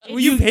Will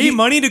you pay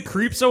money to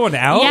creep someone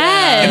out?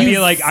 Yes. And be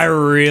like, I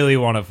really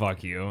want to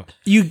fuck you.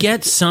 You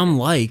get some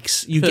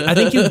likes. I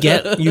think you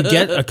get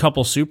a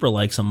couple super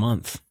likes a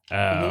month.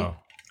 Oh.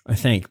 I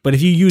think, but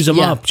if you use them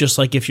Yeah. up, just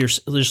like if you're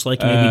just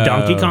like maybe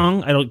Donkey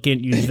Kong, I don't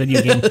use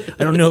video game.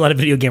 I don't know a lot of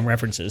video game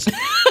references,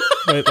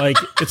 but like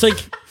it's like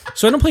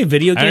so I don't play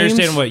video games. I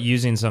understand what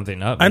using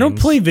something up means. I don't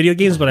play video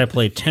games, but I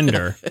play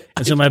Tinder,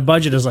 and so my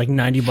budget is like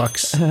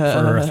 $90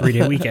 for a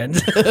 3-day weekend.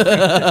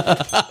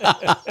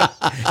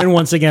 And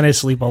once again, I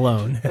sleep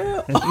alone.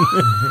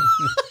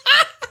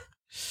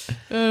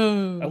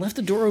 I left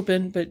the door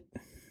open, but.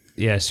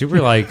 Yeah, super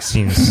like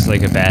seems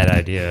like a bad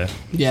idea.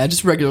 Yeah,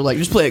 just regular like.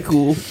 Just play it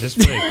cool. Just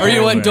play Or you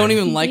know what? cool, Don't man.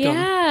 even like them.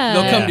 Yeah.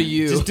 They'll come Yeah. to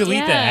you. Just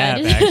delete the Yeah, app,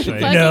 just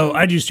actually. fucking No,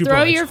 I do super Throw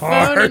likes your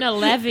hard. phone in a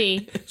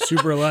levy.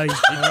 Super likes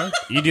hard.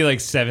 You do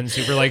like 7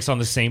 super likes on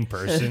the same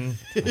person.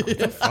 What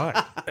the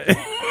fuck?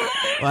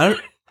 Well,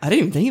 I didn't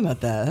even think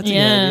about that. That's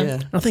Yeah. a good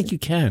idea. I don't think you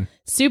can.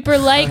 Super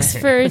likes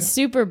for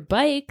super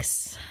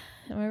bikes.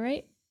 Am I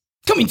right?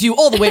 Coming to you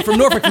all the way from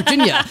Norfolk,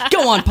 Virginia,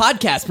 Go On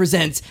Podcast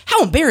presents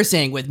How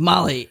Embarrassing with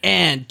Molly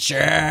and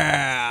Jeff.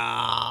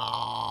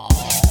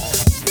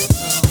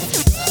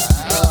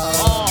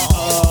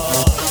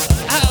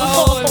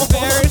 How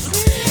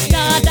embarrassing.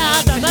 Da,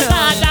 da, da, da,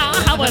 da, da.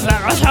 How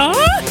embarrassing.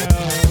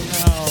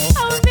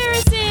 How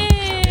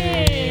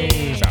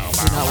embarrassing.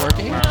 Not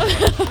working?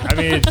 I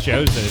mean, it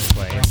shows that it's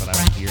playing, but I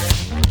don't hear it.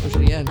 Push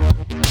it again.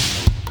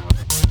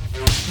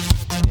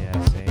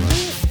 Yeah, same.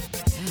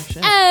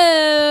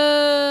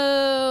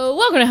 Oh,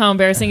 welcome to How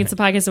Embarrassing. It's a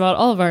podcast about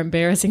all of our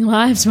embarrassing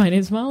lives. My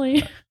name's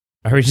Molly.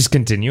 Are we just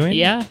continuing?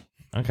 Yeah.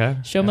 Okay.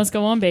 Show must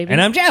go on, baby. And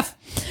I'm Jeff.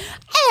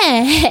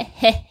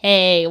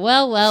 Hey,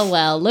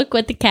 well, look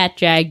what the cat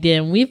dragged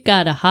in. We've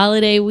got a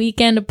holiday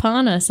weekend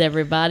upon us,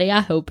 everybody.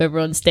 I hope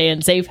everyone's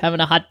staying safe, having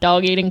a hot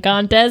dog eating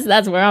contest.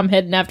 That's where I'm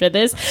heading after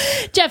this.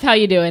 Jeff, how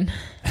you doing?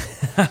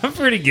 I'm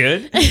pretty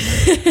good.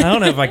 I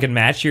don't know if I can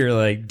match your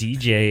like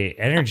DJ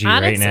energy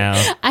right Honestly,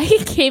 now. I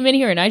came in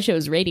here and I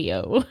chose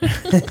radio.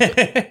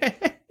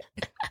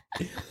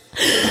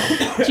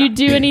 Did you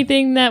do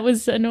anything that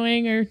was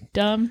annoying or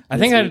dumb? I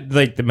think I had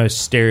like the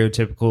most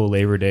stereotypical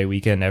Labor Day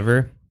weekend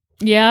ever.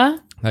 Yeah?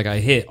 Like I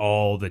hit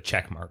all the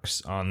check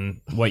marks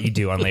on what you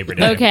do on Labor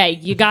Day. Okay,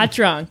 you got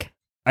drunk.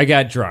 I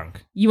got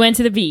drunk. You went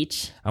to the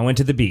beach. I went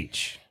to the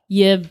beach.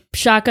 You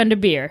shotgunned a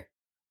beer.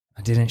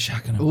 I didn't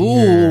shotgun a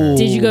Ooh. beer.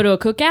 Did you go to a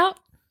cookout?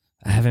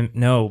 I haven't.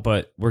 No,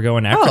 but we're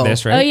going after Oh.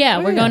 this, right? Oh, yeah,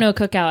 Oh, we're yeah. going to a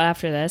cookout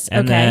after this.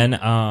 And okay. then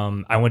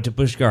I went to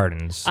Busch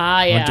Gardens.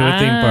 Ah, yeah. Went to a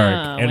theme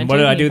park. And Went what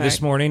to a did I theme do this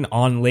park. morning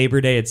on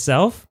Labor Day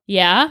itself?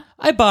 Yeah?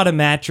 I bought a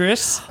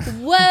mattress.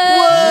 Whoa!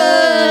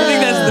 I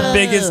think that's the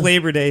biggest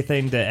Labor Day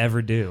thing to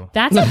ever do.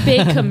 That's a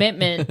big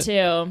commitment,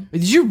 too.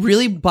 Did you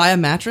really buy a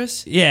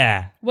mattress?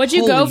 Yeah. What'd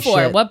you go Holy for?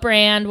 shit. What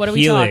brand? What are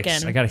we Helix.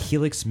 talking? I got a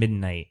Helix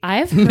Midnight.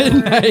 I've heard,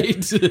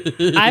 Right.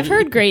 I've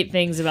heard great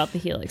things about the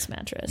Helix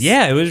mattress.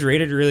 Yeah, it was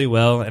rated really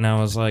well, and I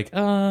was like,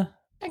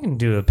 I can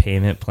do a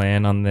payment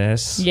plan on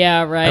this.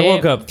 Yeah, right. I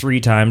woke up 3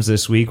 times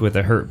this week with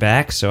a hurt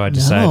back, so I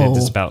decided No.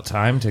 it's about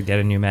time to get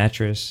a new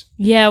mattress.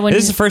 Yeah, when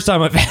This is the first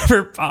time I've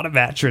ever bought a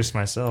mattress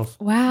myself.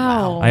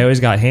 wow. I always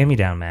got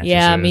hand-me-down mattresses.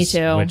 Yeah, me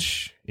too.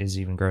 Which is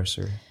even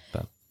grosser.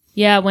 But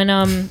Yeah, when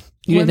You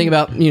didn't think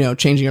about,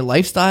 changing your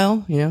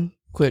lifestyle,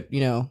 quit,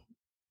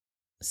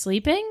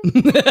 sleeping?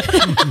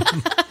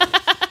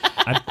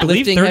 I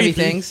believe lifting 30 heavy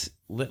things.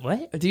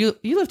 What? Do you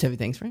lift heavy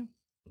things, right?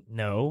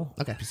 No.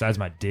 Okay. Besides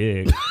my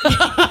dick.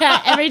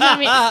 Yeah, every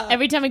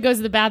time he goes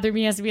to the bathroom,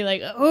 he has to be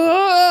like,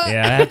 oh.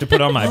 Yeah, I have to put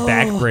on my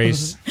back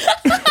brace.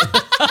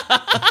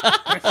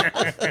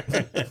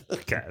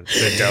 God,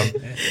 so dumb.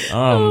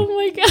 Oh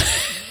my god.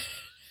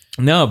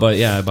 No, but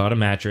yeah, I bought a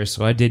mattress,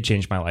 so I did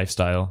change my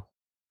lifestyle.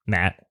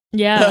 Matt.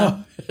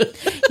 Yeah.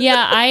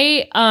 Yeah,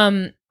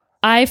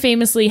 I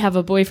famously have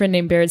a boyfriend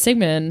named Barrett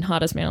Sigmund,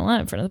 hottest man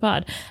alive in front of the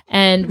pod.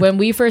 And when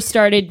we first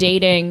started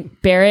dating,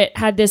 Barrett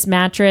had this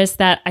mattress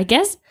that I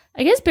guess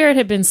Barrett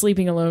had been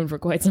sleeping alone for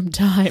quite some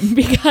time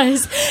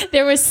because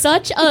there was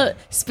such a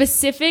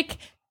specific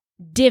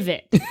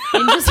divot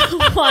in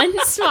just one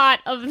spot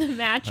of the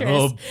mattress.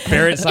 Oh,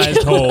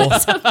 Barrett-sized hole.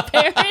 It's a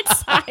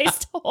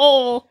Barrett-sized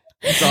hole.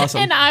 That's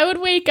awesome. And I would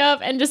wake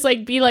up and just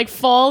like be like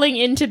falling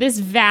into this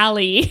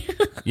valley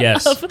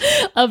Yes.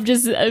 of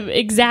just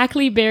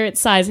exactly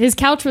Barrett's size. His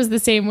couch was the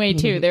same way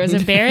too. There was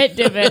a Barrett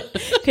divot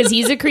because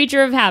he's a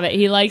creature of habit.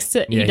 He likes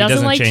to. Yeah, he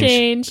doesn't like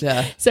change.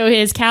 Yeah. So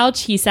his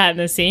couch, he sat in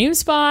the same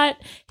spot.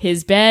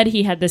 His bed,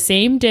 he had the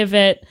same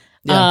divot.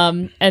 Yeah.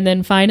 And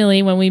then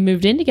finally, when we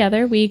moved in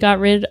together, we got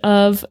rid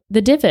of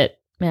the divot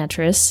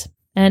mattress.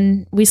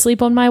 And we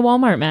sleep on my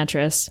Walmart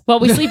mattress. Well,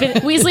 we sleep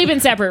in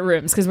separate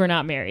rooms because we're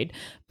not married.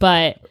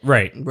 But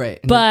Right. Right.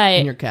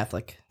 But- you're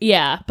Catholic.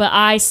 yeah, but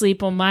I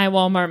sleep on my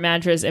Walmart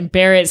mattress, and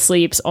Barrett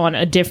sleeps on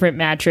a different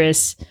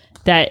mattress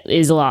that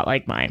is a lot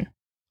like mine.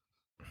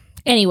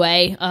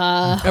 Anyway,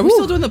 Are we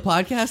still doing the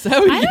podcast? How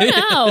are we I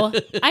don't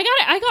know.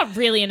 I got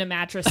really into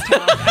mattress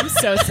talk. I'm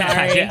so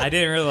sorry. I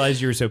didn't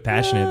realize you were so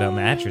passionate about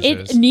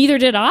mattresses. Neither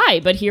did I,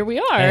 but here we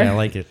are. Hey, I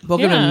like it.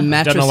 Welcome Yeah. to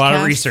Mattress Done a lot of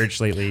Cast. research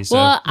lately. So.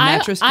 Well,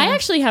 Mattress I cast?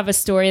 actually have a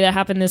story that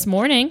happened this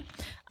morning.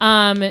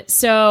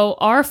 So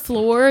our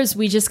floors,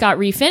 we just got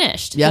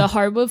refinished. Yeah. The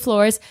hardwood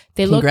floors,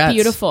 they Congrats. look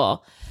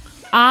beautiful.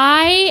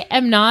 I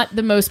am not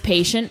the most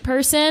patient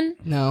person.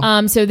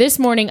 No. So this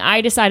morning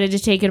I decided to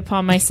take it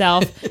upon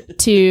myself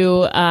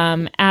to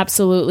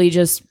absolutely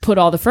just put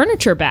all the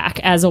furniture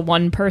back as a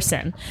one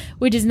person,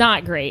 which is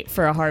not great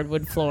for a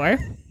hardwood floor.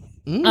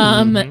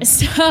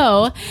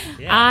 So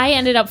I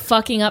ended up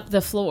fucking up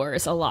the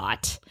floors a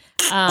lot.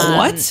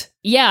 What?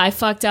 Yeah, I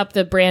fucked up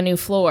the brand new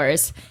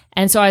floors.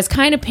 And so I was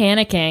kind of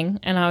panicking,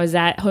 and I was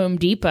at Home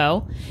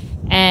Depot,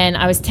 and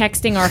I was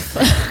texting our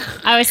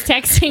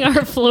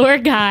floor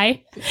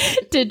guy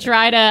to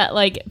try to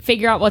like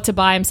figure out what to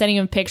buy. I'm sending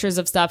him pictures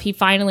of stuff. He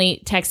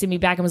finally texted me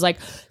back and was like,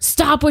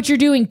 "Stop what you're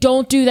doing.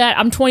 Don't do that.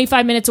 I'm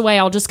 25 minutes away.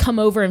 I'll just come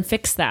over and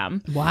fix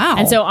them." Wow.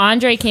 And so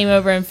Andre came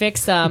over and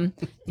fixed them.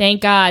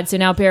 Thank God. So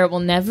now Barrett will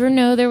never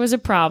know there was a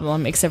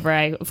problem, except for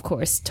I, of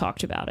course,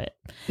 talked about it.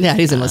 Yeah,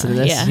 he doesn't listen to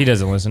this. yeah. He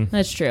doesn't listen.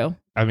 That's true.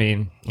 I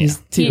mean, He's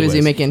too He busy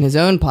was. making his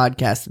own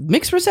podcast,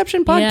 Mixed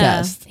Reception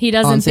Podcast. Yeah. He on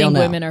doesn't sale think now.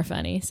 women are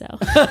funny, so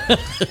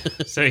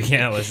so he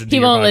can't listen to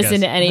he your won't podcast.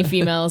 listen to any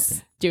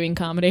females doing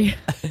comedy.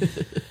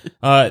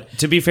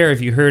 To be fair,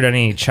 if you heard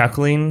any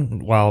chuckling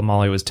while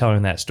Molly was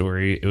telling that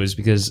story, it was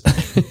because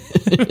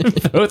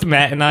both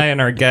Matt and I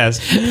and our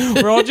guest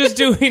were all just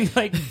doing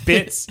like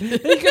bits they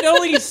could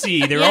only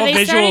see. They were all they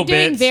visual started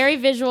doing bits. very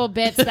visual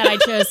bits that I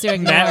chose to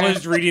ignore. Matt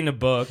was reading a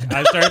book.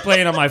 I started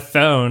playing on my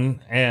phone,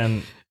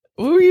 and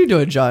What were you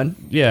doing, John?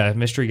 yeah,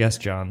 mystery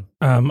guest John.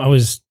 I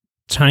was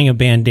tying a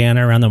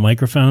bandana around the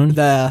microphone,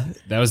 The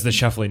That was the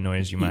shuffling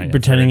noise you might have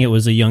pretending heard. it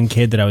was a young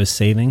kid that I was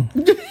saving.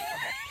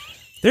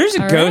 There's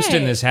a All ghost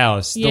in right. this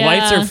house. The Yeah.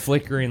 lights are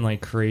flickering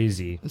like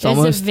crazy. it's There's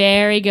almost a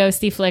very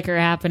ghosty flicker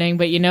happening,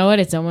 but you know what?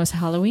 It's almost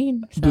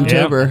Halloween. So.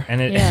 Boot-tober. Yeah,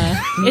 and it,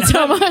 Yeah, it's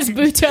almost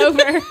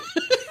Bootober.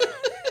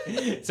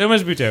 it's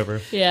almost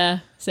Bootober. Yeah.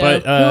 So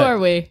But, who are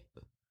we?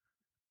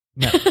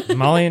 No,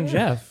 Molly and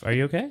Jeff, are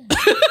you okay?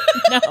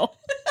 No. All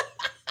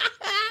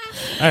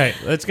right,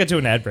 let's get to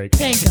an ad break.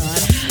 Thank God.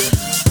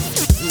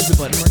 is the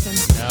button working?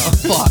 No.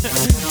 Fuck.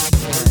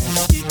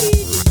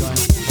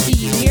 Do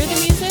you hear the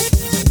music?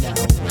 No.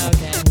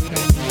 Okay. we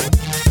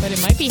don't. But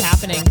it might be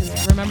happening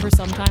because remember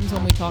sometimes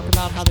when we talk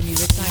about how the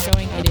music's not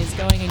going, it is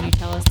going, and you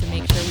tell us to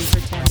make sure we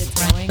pretend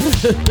it's going,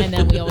 and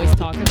then we always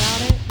talk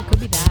about it. It could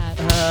be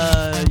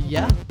that.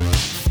 Yeah.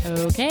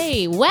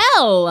 Okay.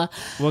 Well.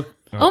 Look.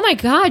 Oh my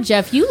God,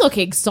 Jeff, you look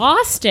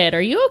exhausted.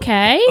 Are you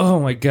okay? Oh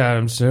my god,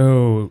 I'm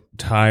so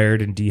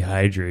tired and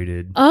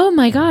dehydrated. Oh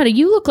my God,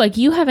 you look like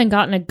you haven't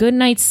gotten a good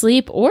night's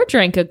sleep or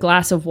drank a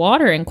glass of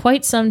water in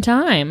quite some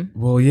time.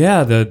 Well,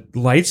 yeah, the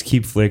lights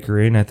keep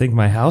flickering. I think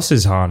my house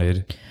is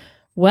haunted.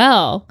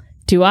 Well,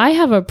 do I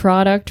have a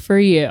product for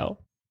you?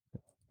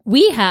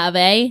 We have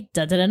a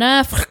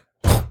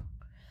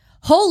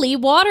holy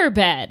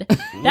waterbed.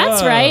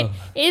 That's Whoa. right.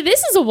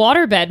 This is a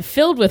waterbed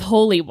filled with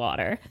holy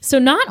water. So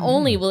not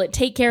only will it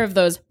take care of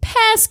those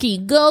pesky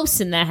ghosts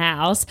in the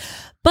house,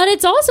 but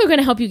it's also going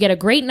to help you get a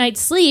great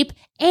night's sleep.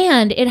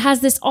 And it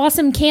has this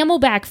awesome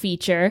camelback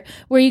feature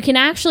where you can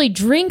actually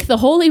drink the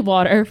holy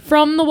water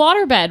from the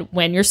waterbed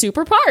when you're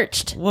super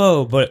parched.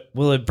 Whoa, but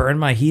will it burn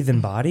my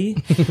heathen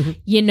body?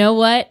 You know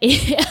what?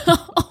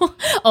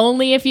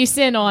 Only if you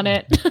sin on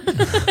it.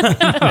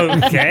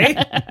 Okay.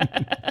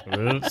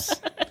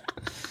 Oops.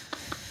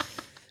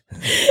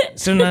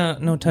 So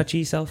no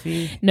touchy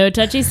selfie? No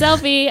touchy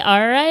selfie.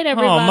 All right,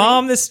 everybody. Oh,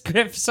 Mom, this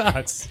script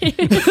sucks.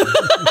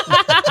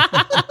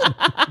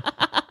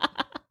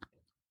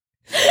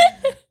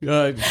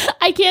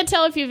 I can't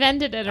tell if you've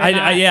ended it or not.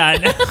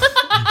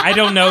 I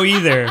don't know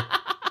either.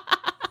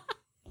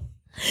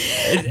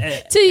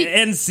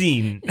 End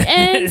scene.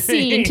 And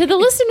scene. To the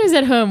listeners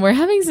at home, we're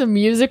having some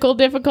musical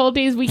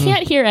difficulties. We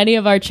can't hear any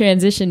of our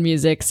transition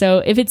music. So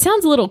if it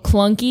sounds a little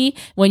clunky,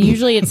 when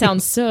usually it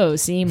sounds so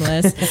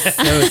seamless,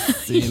 So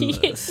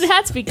seamless.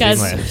 that's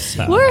because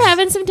Seamless. we're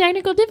having some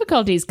technical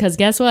difficulties. Because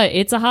guess what?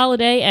 It's a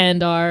holiday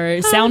and our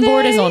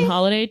soundboard is on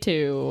holiday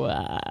too.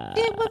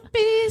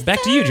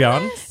 Back to you,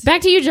 John. Back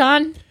to you,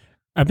 John.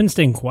 I've been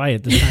staying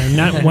quiet this time,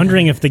 not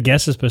wondering if the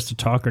guest is supposed to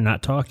talk or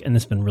not talk, and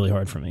it's been really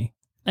hard for me.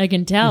 I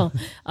can tell.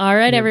 All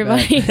right,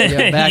 everybody.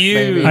 You're back, You-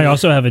 baby. I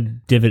also have a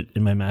divot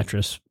in my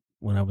mattress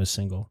when I was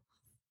single,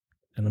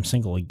 and I'm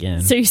single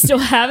again. So you still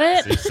have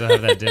So you it? still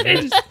have that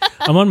divot?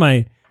 I'm on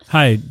my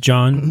hi,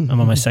 John.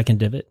 I'm on my second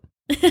divot.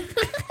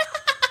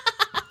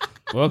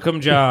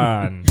 Welcome,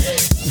 John.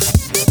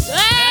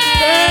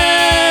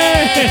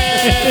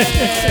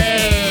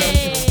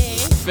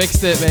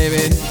 Fixed it,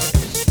 baby.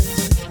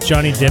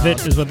 Johnny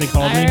Divot is what they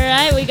called All me.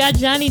 right, we got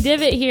Johnny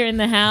Divot here in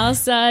the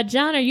house.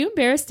 John, are you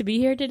embarrassed to be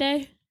here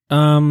today?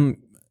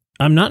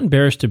 I'm not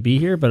embarrassed to be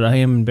here, but I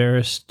am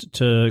embarrassed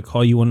to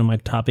call you one of my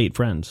top 8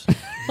 friends.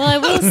 Well, I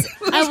will.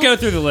 Let's go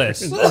through the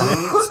list.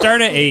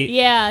 Start at 8.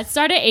 Yeah,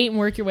 start at 8 and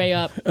work your way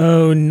up.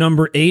 Oh,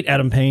 number 8,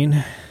 Adam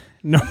Payne.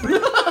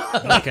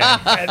 Okay.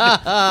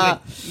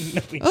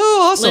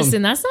 Oh, awesome.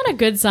 Listen, that's not a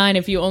good sign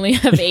if you only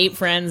have 8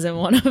 friends and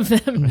one of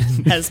them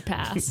has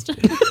passed.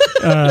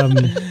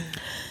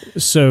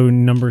 So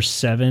number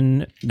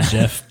 7,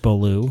 Jeff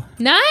Ballou.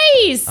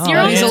 Nice. You're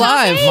on he's the top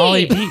alive. 8.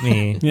 Molly beat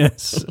me.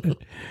 Yes.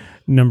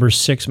 Number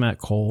 6, Matt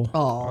Cole.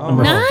 Oh,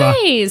 Number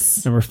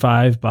Nice. Number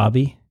 5,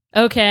 Bobby.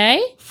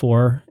 Okay.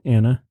 4,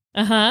 Anna.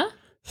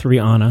 3,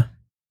 Anna.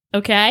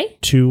 Okay.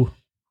 2,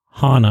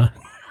 Hannah.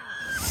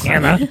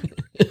 Anna.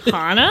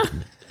 Hannah?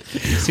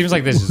 Seems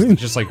like this is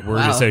just like word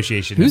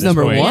association. who's at this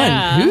number point. 1?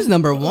 Yeah. Who's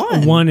number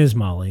 1? 1 is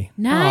Molly.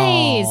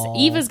 Nice. Aw.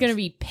 Eva's going to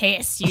be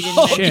pissed you didn't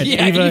Oh, mention Shit,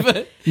 yeah,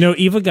 Eva. No,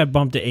 Eva got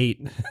bumped to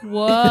 8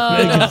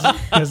 Whoa.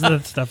 because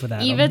of the stuff with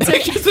Adam. Eva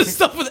took the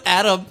stuff with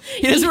Adam.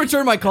 He doesn't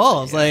return my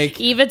calls. Like,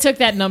 Eva took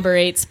that number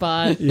 8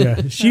 spot.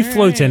 Yeah, she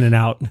floats in and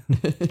out.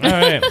 All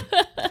right.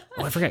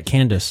 Oh, I forgot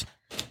Candace.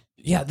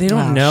 Yeah, they don't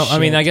Oh, know. I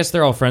mean, shit. I guess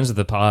they're all friends of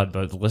the pod,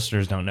 but the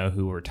listeners don't know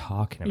who we're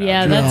talking about.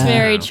 Yeah, that's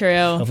very true.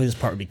 Hopefully this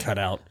part would be cut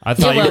out. I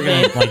thought you It were will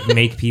going to like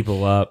make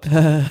people up.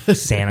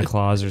 Santa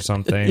Claus or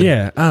something.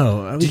 Yeah.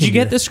 Oh, Did you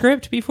get the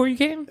script before you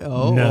came?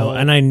 No,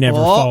 and I never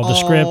follow the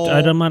script.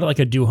 I'm not like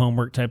a do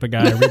homework type of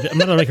guy. I'm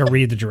not like a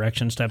read the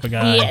directions type of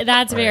guy. Yeah,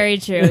 that's very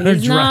true.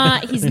 He's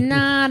Dry.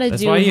 not a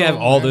That's do why you have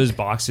all homework. those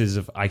boxes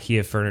of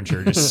IKEA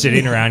furniture just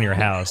sitting around your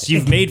house.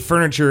 You've made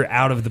furniture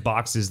out of the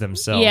boxes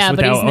themselves Yeah, but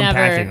without he's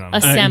unpacking never them.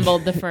 assembled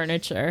the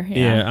furniture.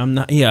 Yeah, I'm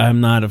not. Yeah, I'm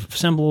not I'm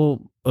not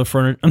a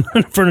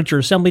furniture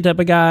assembly type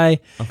of guy.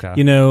 Okay.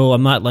 You know,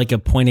 I'm not like a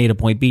point A to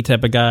point B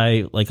type of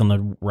guy. Like on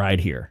the ride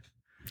here.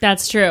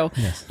 That's true.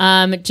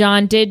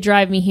 John did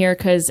drive me here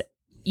because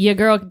your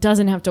girl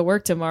doesn't have to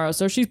work tomorrow,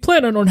 so she's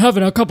planning on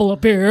having a couple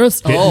of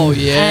beers. oh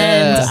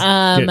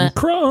yeah. And Getting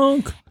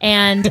crunk.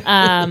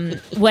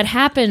 And what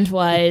happened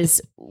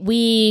was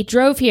we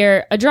drove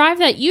here, a drive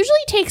that usually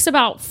takes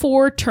about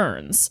 4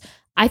 turns.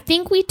 I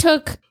think we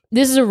took,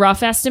 this is a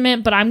rough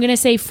estimate, but I'm going to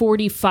say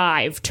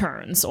 45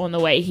 turns on the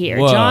way here.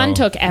 Whoa. John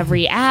took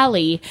every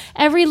alley,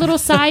 every little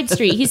side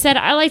street. He said,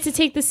 I like to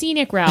take the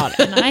scenic route.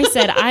 And I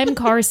said, I'm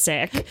car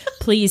sick.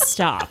 Please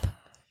stop.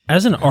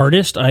 As an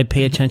artist, I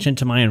pay attention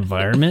to my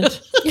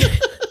environment.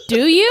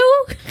 Do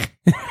you?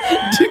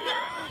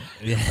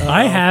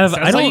 I have.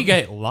 Sounds I like don't. you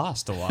get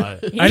lost a lot.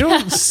 I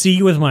don't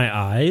see with my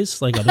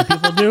eyes like other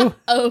people do.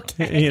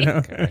 Okay. You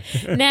know.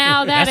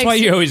 Now that That's why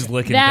you're always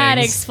licking that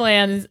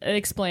things.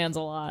 explains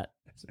a lot.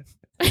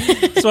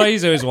 That's why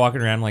he's always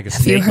walking around like a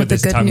snake heard with the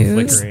his good tongue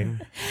news? flickering.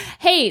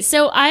 Hey,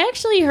 so I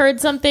actually heard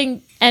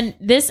something, and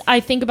this I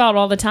think about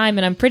all the time,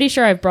 and I'm pretty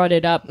sure I've brought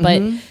it up,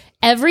 but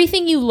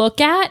everything you look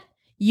at,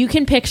 you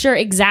can picture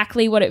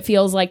exactly what it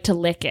feels like to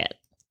lick it.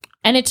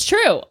 And it's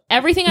true.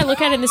 Everything I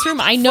look at in this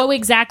room, I know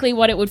exactly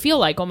what it would feel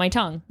like on my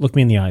tongue. Look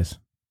me in the eyes.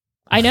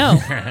 I know.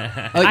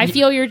 I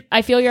feel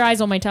your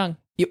eyes on my tongue.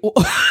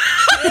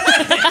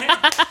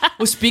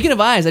 Well, speaking of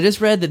eyes, I just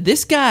read that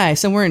this guy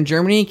somewhere in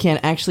Germany can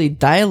actually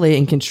dilate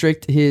and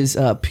constrict his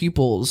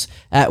pupils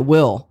at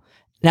will.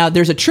 Now,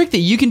 there's a trick that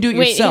you can do it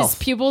Wait, yourself. his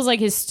pupils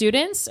like his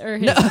students or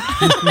his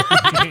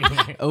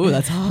Oh,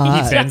 that's He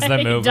hot. bends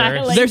them over.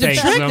 Dilate There's a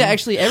Thanks, trick that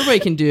actually everybody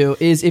can do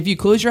is if you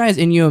close your eyes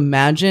and you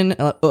imagine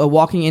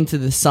walking into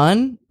the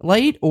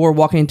sunlight or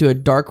walking into a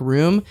dark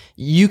room,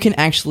 you can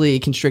actually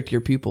constrict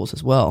your pupils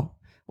as well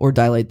or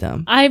dilate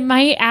them.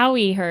 my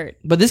owie hurt.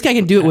 But this guy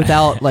can do it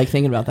without like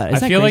thinking about that. I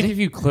Isn't that feel like crazy? if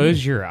you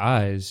close your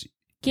eyes,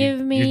 Give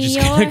me you're just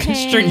your gonna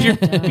constrict your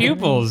hand.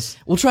 pupils.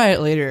 We'll try it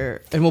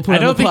later and we'll put I it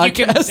on don't the think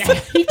you can.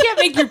 podcast. You can't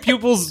make your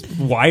pupils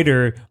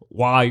wider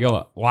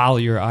while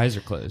your eyes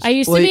are closed. I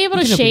used to Well, be you able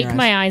to can open shake your eyes.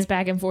 my eyes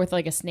back and forth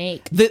like a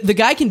snake. The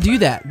guy can do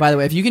that, by the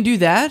way. If you can do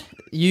that,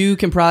 you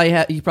can probably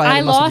have. You probably have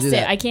I the muscle to lost do it.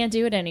 that. I can't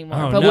do it anymore.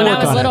 Oh, but no. when We'll I work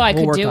was on little, it. I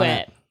We'll could work do on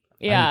it. it.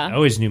 Yeah. I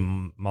always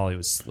knew Molly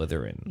was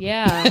Slytherin.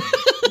 Yeah.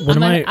 One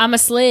of my I'm a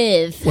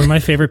slith. one of my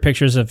favorite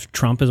pictures of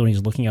Trump is when he's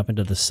looking up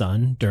into the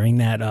sun during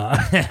that. Oh,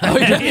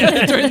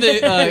 yeah. During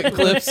the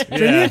eclipse.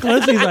 During the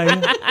eclipse, he's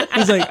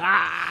like,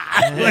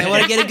 I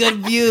want to get a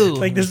good view.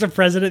 like this is the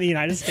president of the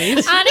United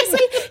States. Honestly,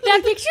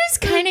 that picture is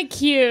kind of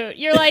cute.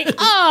 You're like,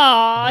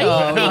 oh,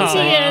 you need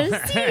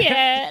to see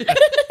it.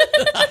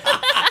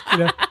 You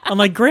know? I'm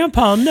like,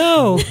 Grandpa,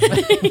 no.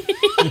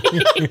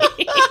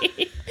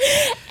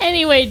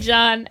 Anyway,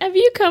 John, have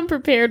you come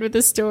prepared with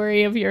a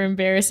story of your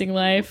embarrassing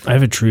life? I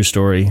have a true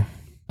story.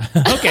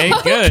 Okay,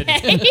 good.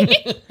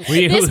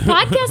 This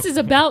podcast is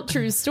about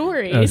true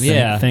stories.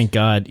 Yeah. Thank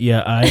God.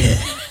 Yeah, I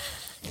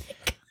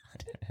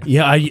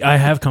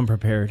have come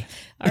prepared.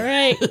 All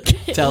right.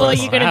 Tell well,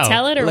 us. you going to Wow.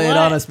 tell it or Lay what? it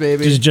on us,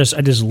 baby. I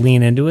just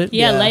lean into it.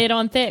 Yeah, Yeah. lay it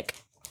on thick.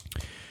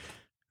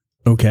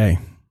 Okay.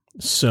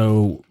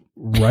 So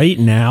right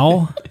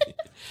now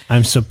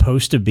I'm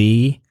supposed to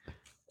be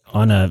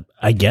on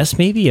I guess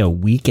maybe a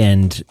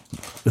weekend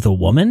with a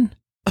woman.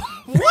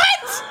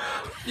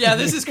 Yeah,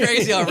 this is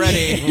crazy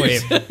already.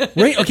 Wait,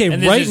 Right. Okay.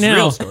 And this Right is now,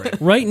 real story.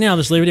 right now,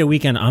 this Labor Day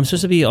weekend, I'm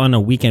supposed to be on a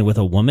weekend with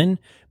a woman,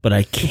 but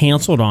I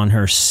canceled on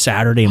her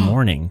Saturday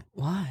morning.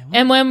 Why?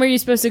 And when were you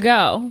supposed to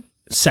go?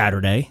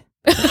 Saturday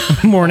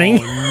morning.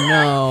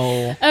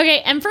 No.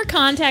 Okay, and for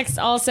context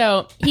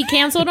also, he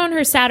canceled on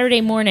her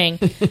Saturday morning,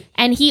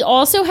 and he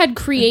also had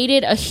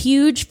created a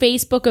huge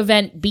Facebook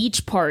event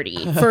beach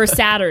party for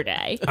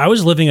Saturday. I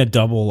was living a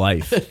double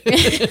life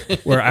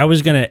where I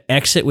was going to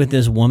exit with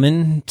this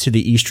woman to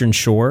the Eastern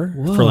Shore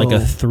for like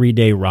a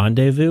 3-day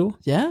rendezvous.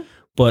 Yeah?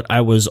 But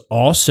I was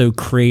also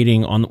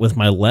creating with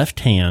my left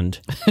hand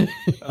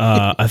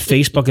a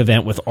Facebook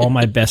event with all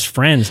my best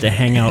friends to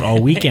hang out all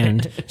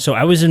weekend. So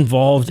I was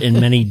involved in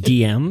many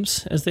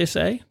DMs, as they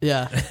say.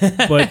 Yeah.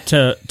 But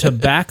to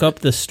back up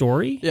the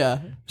story, Yeah.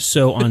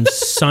 so on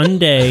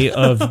Sunday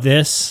of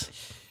this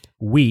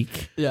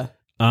week, Yeah.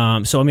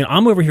 so I mean,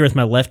 I'm over here with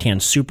my left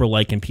hand, super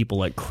liking people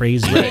like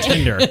crazy on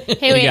Tinder.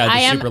 Hey, wait, got the I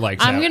am. super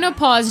likes I'm out. gonna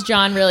pause,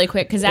 John, really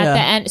quick because at Yeah. the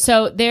end,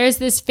 so there's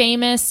this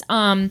famous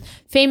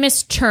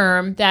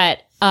term that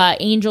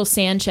Angel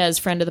Sanchez,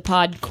 friend of the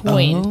pod,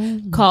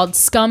 coined called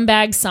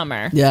 "scumbag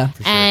summer." Yeah.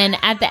 And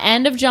at the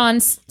end of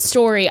John's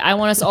story, I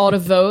want us all to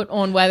vote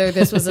on whether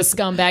this was a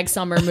scumbag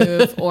summer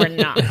move or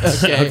not.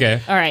 Okay.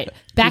 All right,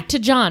 back to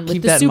John with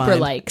Keep the that in super mind.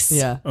 likes.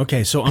 Yeah.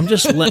 Okay, so I'm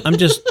just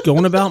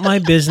going about my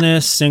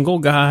business, single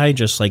guy,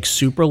 just like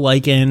super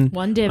liking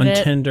One divot.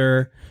 on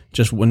Tinder,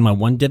 just in my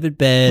one divot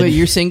bed. Wait,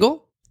 you're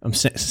single? I'm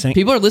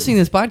People are listening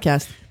to this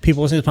podcast.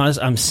 people listening to the podcast.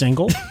 I'm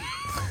single.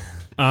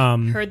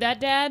 Heard that,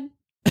 Dad?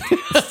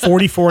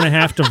 44 and a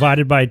half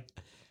divided by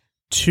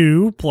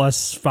 2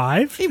 plus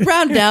 5. Hey,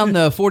 round down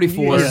the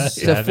 44. Yeah.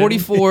 So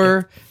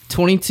 44,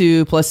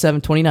 22 plus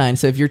 7, 29.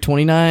 So if you're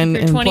 29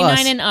 You're and 29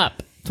 plus, and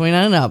up.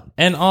 29 and up.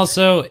 And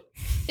also,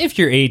 if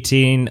you're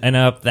 18 and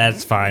up,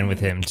 that's fine with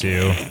him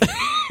too.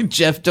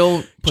 Jeff,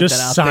 don't put that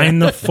Just out sign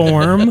there. the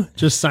form.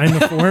 Just sign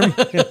the form.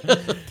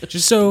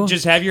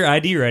 Just have your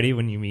ID ready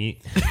when you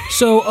meet.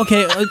 So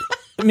okay,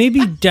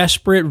 maybe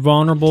desperate,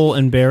 vulnerable,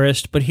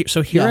 embarrassed, but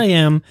here I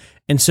am,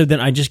 and so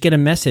then I just get a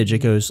message. It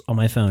goes on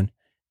my phone,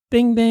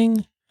 bing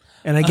bing,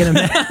 and I get and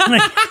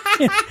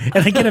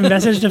I get a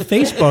message to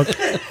Facebook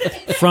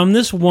from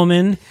this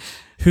woman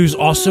who's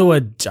also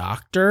a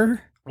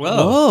doctor.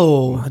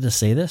 Whoa. I had to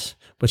say this,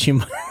 but she's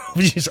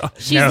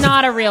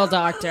Not a real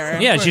doctor.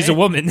 Yeah, she's a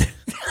woman.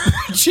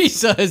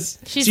 Jesus.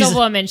 She's a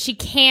woman. She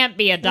can't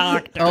be a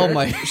doctor. Oh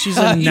my. she's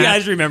a You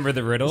guys remember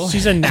the riddle?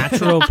 she's a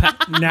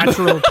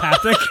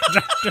naturopathic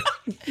doctor.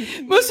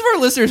 Most of our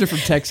listeners are from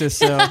Texas,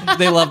 so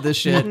they love this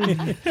shit.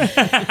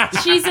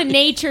 She's a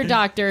nature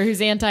doctor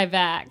who's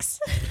anti-vax.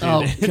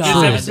 Oh, This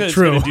God. episode's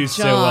True. gonna do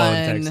so well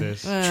in John.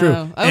 Texas.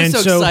 True. I was And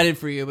so so- excited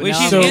for you, but Wait, now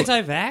she's So-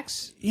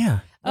 anti-vax? Yeah.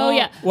 Oh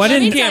yeah. Why Let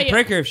me didn't- You tell can't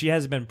prick her if she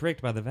hasn't been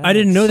pricked by the vax. I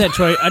didn't know that,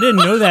 Troy. I didn't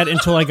know that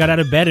until I got out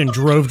of bed and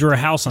drove to her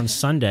house on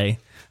Sunday.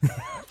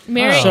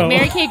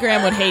 Mary Kay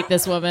Graham would hate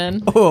this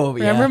woman. Oh,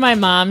 yeah. Remember my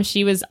mom?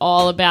 She was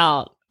all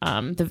about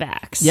the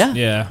vax. Yeah.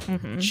 Yeah,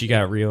 she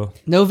got real.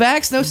 No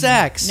vax, no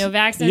sax. No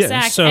vax, no Yeah,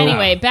 sax. so-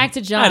 Anyway, back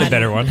to I John. had a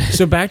better one.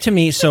 So back to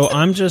me. So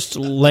I'm just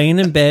laying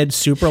in bed,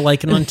 super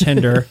liking on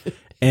Tinder,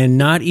 and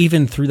not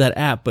even through that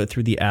app, but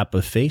through the app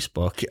of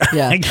Facebook.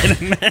 Yeah.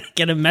 I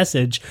get a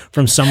message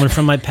from someone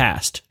from my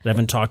past that I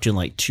haven't talked to in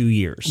like 2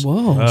 years.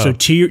 Whoa. So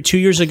 2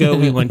 years ago,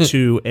 we went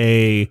to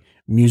a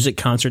music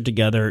concert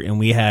together, and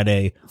we had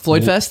a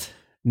Floyd Fest?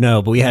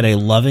 no, but we had a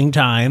loving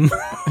time.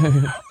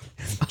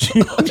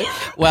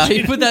 Wow,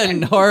 he put that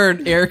in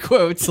hard air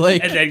quotes.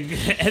 Like, and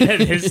then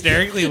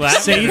hysterically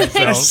laughing at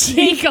herself.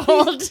 She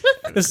called.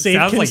 A safe,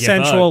 Sounds like you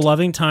consensual, fucked.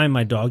 loving time.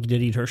 My dog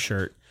did eat her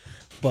shirt,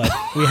 but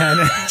we had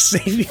a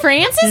safe.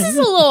 Francis is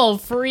a little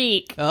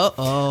freak.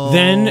 uh-oh.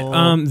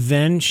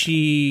 Then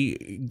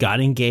she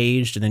got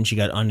engaged, and then she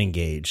got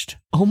unengaged.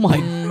 Oh my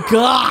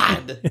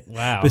God.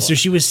 Wow. But so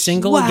she was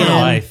single Wow.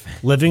 again, Life.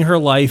 living her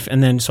life,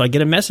 and then so I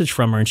get a message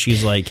from her, and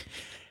she's like,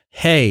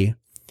 "Hey,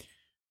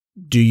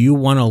 do you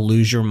want to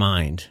lose your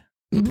mind?"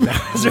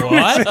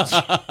 What?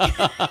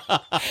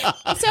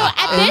 So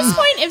at this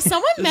point, if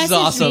someone This messaged is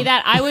awesome. me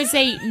that, I would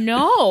say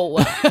no.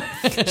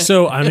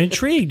 So I'm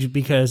intrigued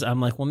because I'm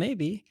like, well,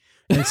 maybe.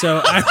 And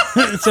so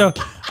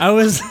I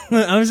was a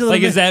little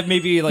Like, bit, is that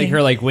maybe like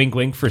her like wink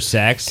wink for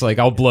sex? Like,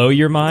 I'll blow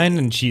your mind,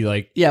 and she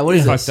like Yeah, what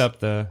is fucked this? up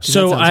the.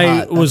 So That sounds I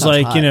hot. That was sounds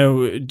like,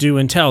 hot. do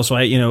and tell. So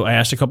I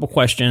asked a couple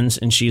questions,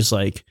 and she's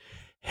like,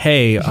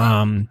 "Hey,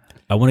 I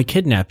want to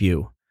kidnap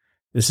you.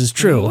 This is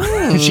true."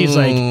 And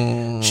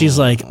she's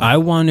like, "I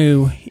want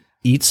to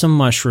eat some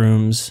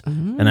mushrooms,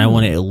 and I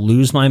want to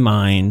lose my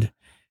mind."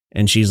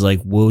 And she's like,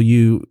 "Will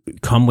you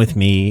come with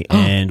me,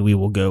 and we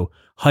will go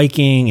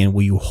hiking, and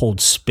will you hold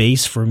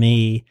space for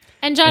me?"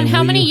 And John, And how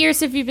will many you- years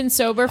have you been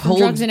sober from Hold-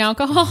 drugs and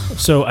alcohol?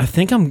 So I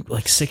think I'm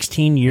like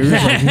 16 years,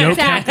 like no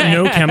Exactly.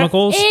 no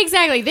chemicals.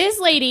 Exactly. This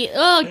lady,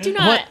 do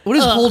not. What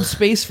does ugh. hold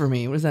space for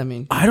me? What does that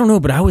mean? I don't know,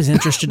 but I was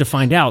interested to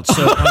find out.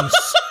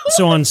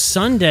 So on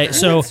Sunday,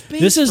 so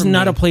space this is for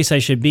not me. a place I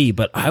should be,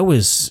 but I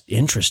was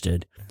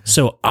interested.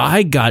 So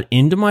I got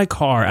into my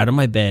car, out of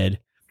my bed,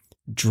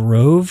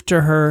 drove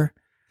to her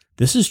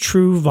this is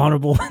true,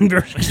 vulnerable,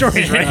 embarrassing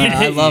stories, right?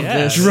 I love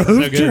this. Drove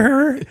so to good.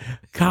 her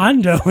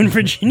condo in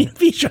Virginia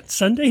Beach on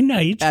Sunday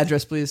night.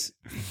 Address, please.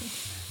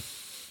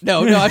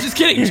 No, I'm just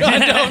kidding, John.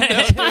 Don't do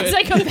John's it.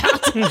 like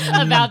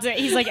about to.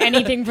 He's like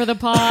anything for the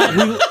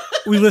pod.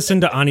 We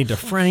listened to Ani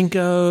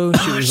DeFranco.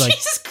 She was like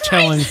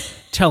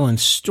telling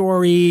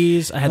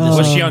stories. I had this.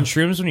 Was she on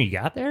shrooms when you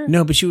got there?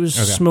 No, but she was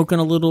smoking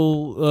a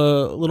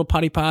little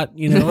potty pot,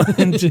 you know,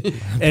 and she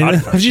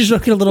was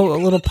smoking a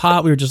little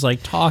pot. We were just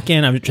like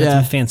talking. I was trying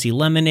some fancy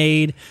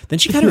lemonade. Then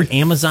she got her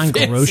Amazon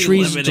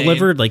groceries lemonade.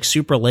 delivered like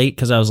super late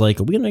because I was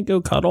like, "Are we gonna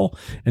go cuddle?"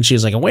 And she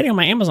was like, "I'm waiting on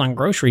my Amazon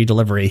grocery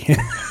delivery."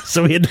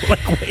 So we had to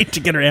like wait to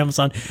get her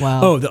Amazon.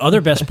 Wow. Oh, the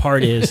other best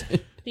part is.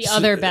 The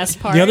other best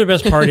part. The other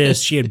best part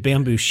is she had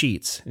bamboo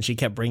sheets, and she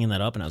kept bringing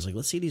that up, and I was like,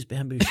 "Let's see these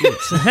bamboo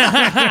sheets."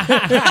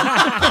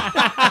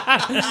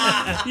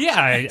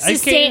 Yeah,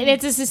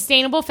 It's a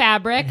sustainable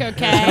fabric.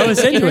 Okay, I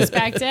was we into it.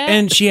 respect it.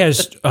 And she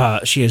has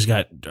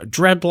got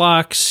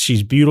dreadlocks.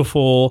 She's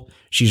beautiful.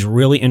 She's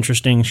really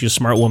interesting. She's a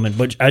smart woman.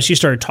 But as she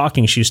started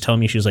talking, she was telling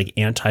me she was like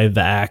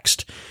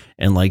anti-vaxxed,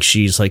 and like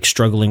she's like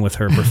struggling with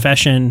her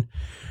profession.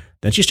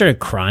 Then she started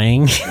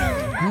crying.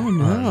 Oh,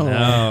 no.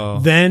 No.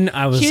 Then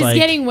I was she was like,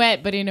 getting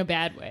wet, but in a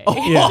bad way.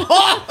 yeah.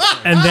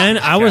 And then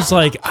I was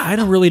like, I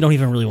don't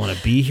even really want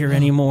to be here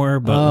anymore.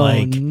 But Oh,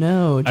 like,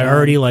 no, I John.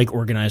 already like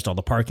organized all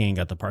the parking,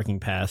 got the parking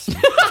pass.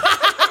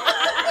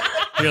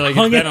 You're like,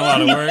 it's been a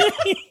lot of work.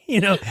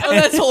 You know, Oh,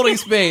 that's holding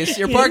space.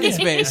 Your parking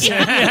space. and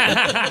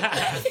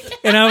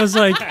I was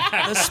like,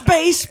 The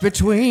space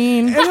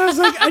between. and I was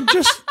like,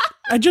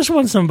 I just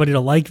want somebody to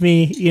like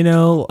me, you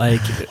know,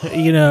 like,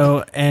 you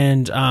know,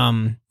 and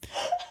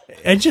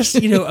I just,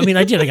 you know, I mean,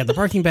 I got the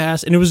parking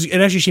pass, and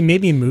actually she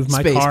made me move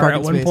my Space, car parking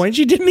at one space. point.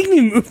 She did make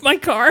me move my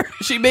car.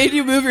 She made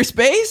you move your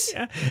space?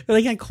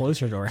 They got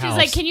closer to our She's house.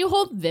 like, "Can you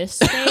hold this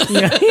space?"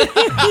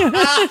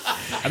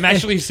 I'm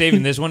actually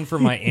saving this one for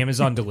my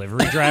Amazon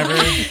delivery driver.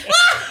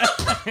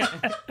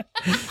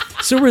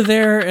 So we're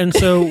there, and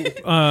so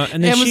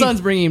and then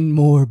Amazon's bringing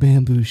more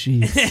bamboo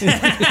sheets. she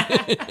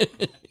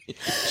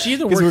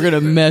either Because worked, we're going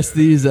to mess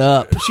these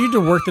up. she had to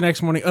work the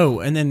next morning. Oh,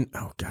 and then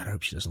God, I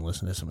hope she doesn't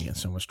listen to this. I'm gonna get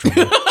in so much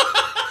trouble.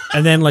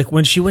 And then like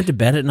when she went to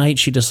bed at night,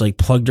 she just like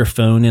plugged her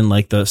phone in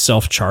like the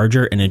self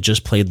charger, and it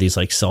just played these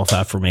like self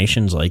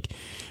affirmations like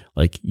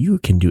you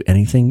can do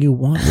anything you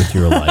want with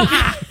your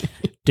life.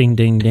 Ding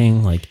ding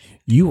ding. Like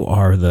you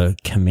are the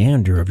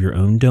commander of your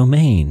own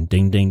domain.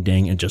 Ding ding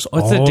ding. And just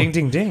What's all, a ding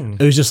ding ding?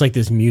 It was just like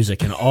this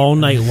music, and all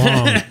night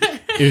long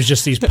it was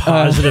just these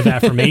positive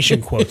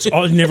affirmation quotes.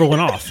 It never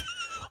went off.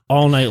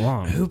 All night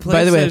long. Who plays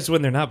By the way- those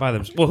when they're not by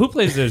themselves? Well, who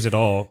plays those at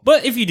all?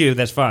 But if you do,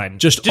 that's fine.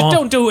 Just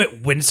don't do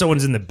it when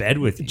someone's in the bed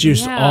with you.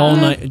 Just Yeah. all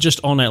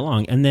night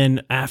long. And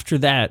then after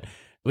that, At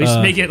least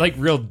make it like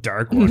real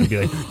dark one.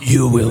 Be like,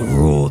 you will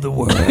rule the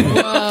world.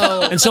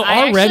 Whoa. And so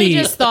I already- actually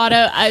just thought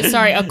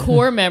a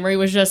core memory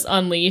was just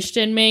unleashed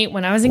in me.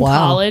 When I was in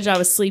Wow. college, I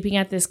was sleeping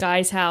at this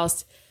guy's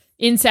house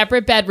in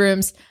separate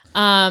bedrooms.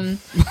 And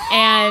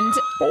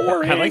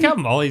I like how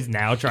Molly's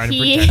now trying to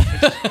he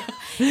pretend.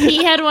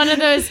 he had one of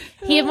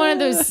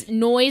those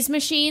noise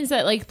machines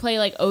that like play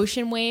like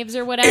ocean waves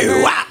or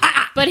whatever.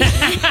 But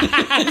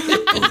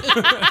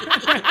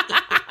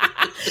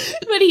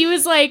he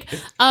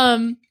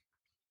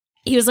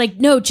was like,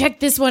 no, check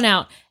this one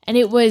out. And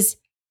it was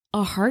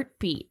a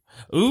heartbeat.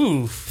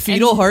 Ooh.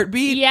 Fetal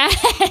heartbeat?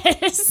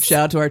 Yes.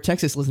 Shout out to our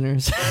Texas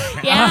listeners.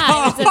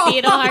 Yeah, it's a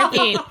fetal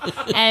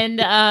heartbeat.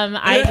 And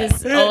I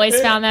just always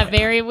found that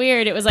very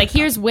weird. It was like,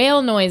 here's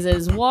whale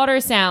noises, water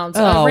sounds,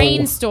 Oh, a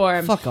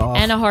rainstorm, fuck off.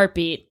 and a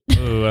heartbeat.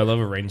 Ooh, I love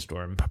a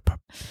rainstorm.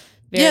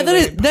 Very Yeah,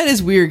 weird. that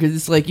is weird because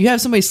it's like you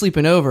have somebody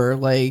sleeping over.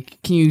 Like,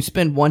 can you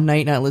spend one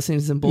night not listening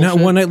to some bullshit? not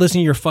one night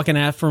listening to your fucking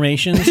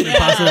affirmations, your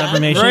positive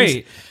affirmations.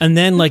 Right. And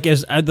then like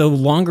the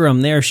longer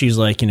I'm there, she's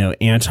like, you know,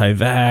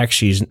 anti-vax.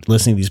 She's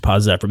listening to these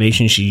positive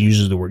affirmations. She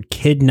uses the word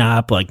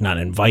kidnap, like not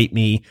invite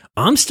me.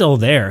 I'm still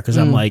there because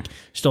I'm like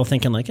still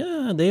thinking like,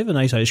 they have a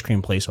nice ice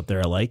cream place up there.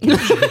 I like. You know,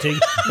 she could take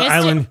the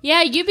Island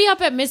Yeah, you'd be up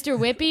at Mr.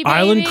 Whippy, baby.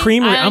 Island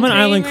Creamery. I'm an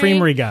Island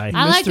Creamery guy.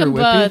 I like Mr. them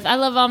Whippy? both. I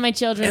love all my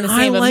children And the I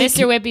same, but like-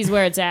 Mr. Whippy's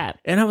where it's at.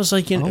 And I was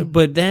like, you know,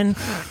 but then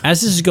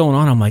as this is going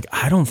on, I'm like,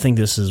 I don't think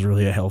this is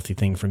really a healthy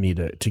thing for me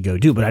to go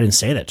do. But I didn't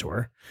say that to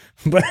her.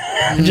 But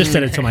I just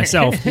said it to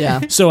myself.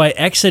 Yeah. So I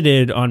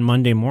exited on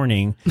Monday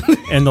morning.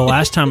 And the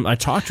last time I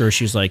talked to her,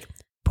 she's like,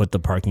 put the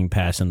parking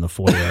pass in the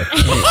foyer.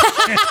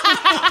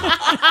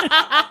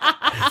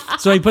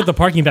 So I put the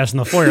parking pass in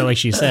the foyer, like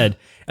she said.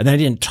 And then I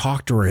didn't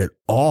talk to her at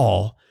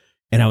all.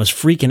 And I was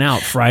freaking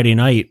out Friday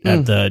night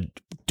at the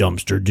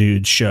Dumpster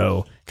Dudes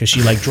show because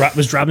she like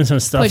was dropping some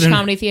stuff. Push in.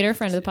 Comedy Theater,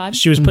 friend of the pod.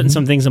 She was putting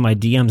some things in my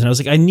DMs, and I was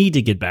like, I need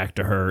to get back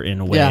to her in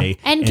a way.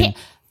 And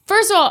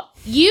first of all,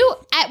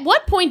 at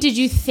what point did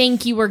you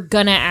think you were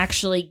gonna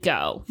actually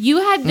go? You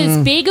had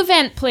this big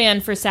event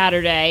planned for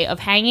Saturday of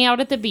hanging out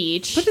at the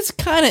beach. But it's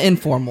kind of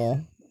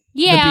informal.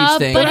 Yeah, beach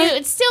thing. but But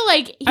it's still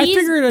like I he's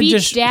figured I'd beach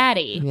just-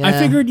 daddy. Yeah. I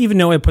figured even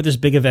though I put this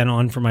big event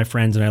on for my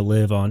friends and I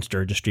live on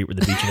Sturgis Street where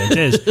the beach event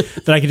is,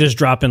 that I could just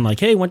drop in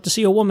like, hey, went to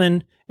see a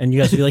woman And you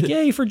guys would be like,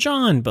 yay for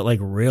John. But like,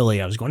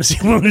 really, I was going to see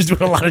a woman who's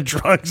doing a lot of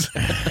drugs.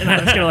 And I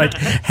was going to like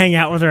hang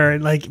out with her.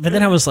 And like, but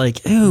then I was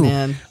like, ew,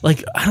 Man.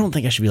 like, I don't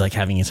think I should be like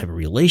having any type of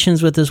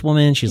relations with this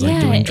woman. She's like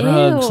Yeah, doing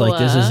drugs. ew. Like,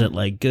 this isn't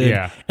like good.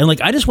 Yeah. And like,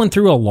 I just went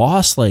through a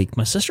loss. Like,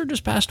 my sister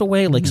just passed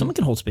away. Like, someone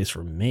can hold space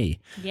for me.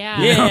 Yeah.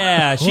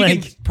 Yeah, she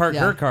Like- can park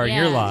her car in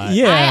your lot.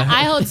 Yeah.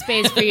 I hold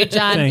space for you,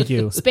 John. Thank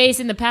you. Space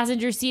in the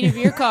passenger seat of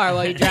your car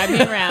while you drive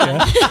me around.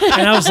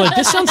 And I was like,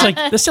 this sounds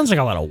like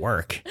a lot of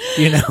work,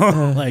 you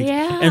know? Like,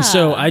 Yeah. and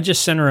so I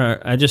just sent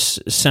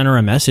her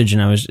a message,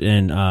 and I was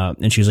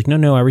and she was like,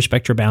 no, I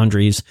respect your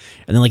boundaries.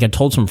 And then like I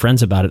told some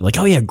friends about it, like,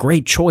 oh yeah,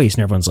 great choice.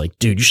 And everyone's like,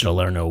 dude, you should have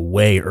let her know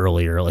way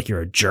earlier. Like,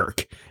 you're a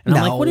jerk. And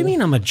I'm like, what do you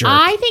mean I'm a jerk?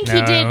 I think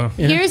he did. No.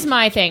 Here's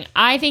my thing.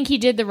 I think he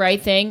did the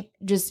right thing,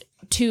 just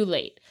too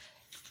late.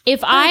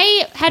 If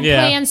I had Yeah.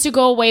 plans to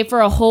go away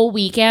for a whole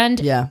weekend,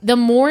 Yeah. the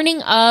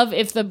morning of,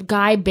 if the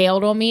guy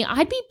bailed on me,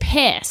 I'd be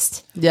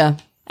pissed. Yeah.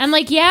 I'm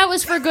like, yeah, it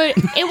was for good.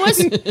 It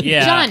was,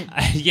 Yeah, John.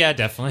 yeah,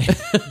 definitely.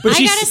 But I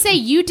she's- gotta say,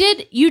 you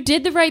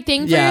did the right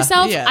thing for Yeah,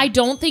 yourself. yeah. I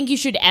don't think you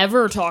should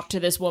ever talk to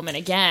this woman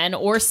again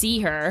or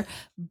see her.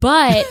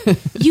 But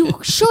you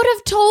should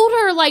have told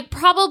her, like,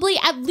 probably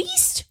at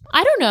least,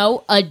 I don't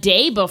know, a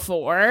day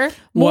before,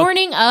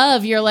 morning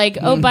of. You're like,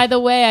 oh, by the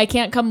way, I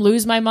can't come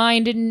lose my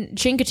mind in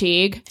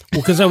Chincoteague.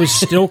 Well, because I was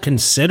still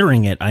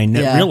considering it. I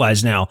Yeah.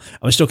 realize now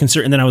I was still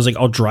considering. And then I was like,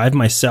 I'll drive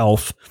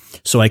myself,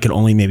 so I could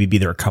only maybe be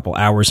there a couple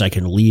hours. I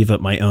can leave at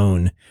my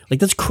own.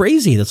 Like, that's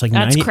crazy. That's like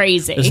That's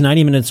crazy. That's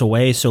 90 minutes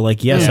away. So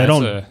like, yes, Yeah, I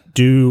don't it's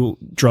do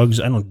drugs.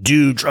 I don't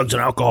do drugs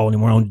and alcohol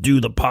anymore. I don't do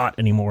the pot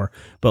anymore.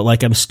 But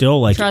like, I'm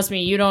still like, Trust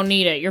me, you don't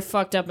need it. You're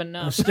fucked up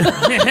enough. Yeah,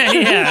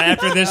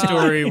 after this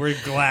story, we're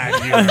glad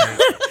you heard.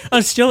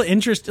 I'm still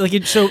interested. Like,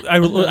 I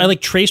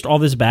like traced all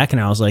this back,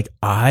 and I was like,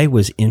 I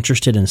was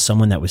interested in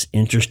someone that was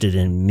interested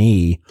in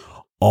me,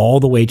 all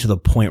the way to the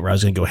point where I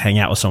was going to go hang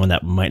out with someone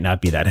that might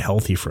not be that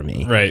healthy for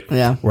me. Right.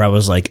 Yeah. Where I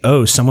was like,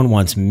 oh, someone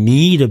wants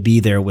me to be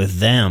there with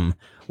them.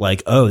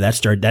 Like, oh,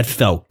 that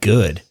felt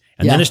good,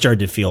 and then Yeah. it started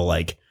to feel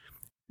like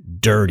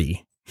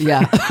dirty.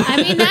 Yeah. I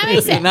mean, that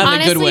makes sense. Not in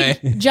a Honestly,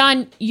 good way.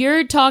 John,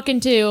 you're talking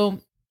to,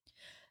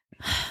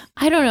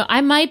 I don't know,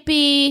 I might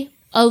be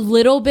a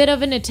little bit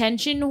of an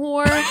attention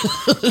whore.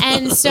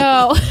 And so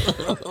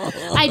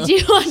I do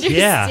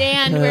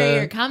understand where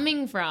you're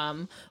coming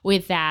from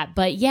with that.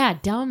 But yeah,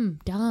 dumb.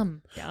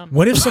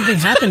 What if something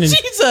happened? And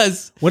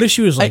Jesus. what if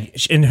she was like,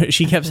 and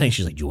she kept saying,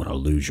 she's like, you want to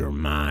lose your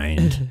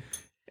mind?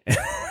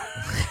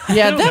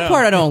 Yeah, that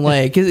part I don't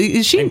like. 'Cause she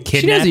knows that you're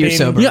kidnapping.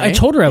 sober. Yeah, I right?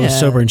 told her I was Yeah.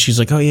 sober, and she's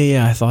like, "Oh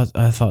yeah, I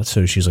thought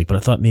so." She's like, "But I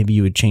thought maybe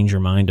you would change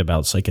your mind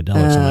about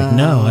psychedelics." I'm like,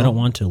 "No, I don't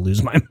want to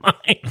lose my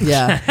mind."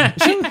 Yeah.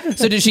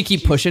 So did she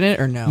keep pushing it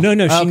or no?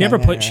 No, she Okay, never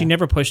yeah, put. yeah. She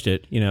never pushed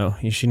it. You know,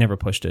 she never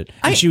pushed it.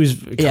 And she was.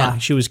 yeah.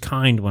 She was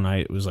kind when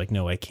I was like,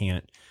 "No, I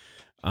can't."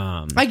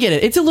 I get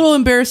it. It's a little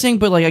embarrassing,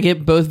 but like I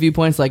get both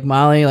viewpoints. Like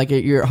Molly, like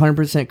you're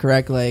 100%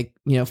 correct. Like,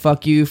 you know,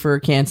 fuck you for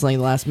canceling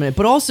the last minute.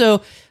 But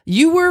also,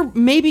 you were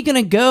maybe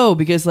gonna go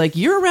because like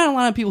you're around a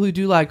lot of people who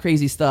do a lot of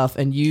crazy stuff,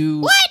 and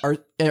you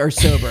are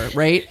sober,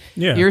 right?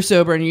 Yeah. You're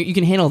sober, and you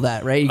can handle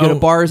that, right? You go to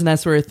bars and that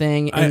sort of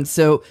thing, and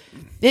so.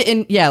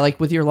 And yeah, like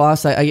with your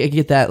loss, I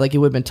get that. Like it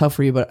would have been tough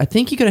for you, but I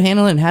think you could have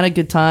handled it and had a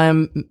good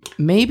time,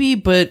 maybe.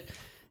 But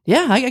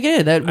yeah, I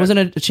get it. That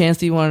wasn't a chance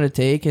that you wanted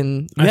to take,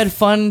 and you had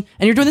fun,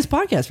 and you're doing this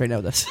podcast right now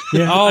with us.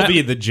 I'll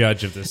be the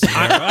judge of this.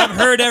 I've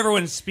heard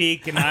everyone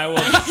speak, and I will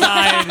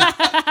decide.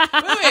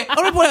 Wait, I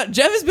want to point out,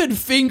 Jeff has been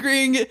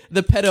fingering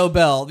the pedo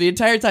bell the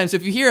entire time. So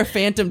if you hear a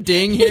phantom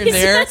ding here and He's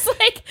there, just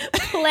like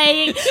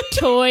playing,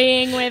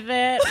 toying with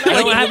it. I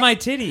don't have my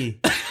titty.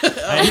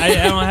 I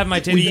don't have my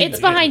titty. It's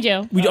behind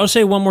you. I'll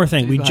say one more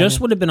thing. We just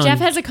would have been on. Jeff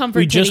has a comfort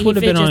We just titty would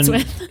have he been on.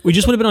 fidgets with. We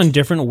just would have been on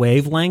different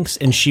wavelengths,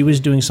 and she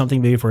was doing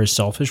something maybe for a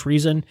selfish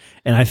reason,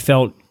 and I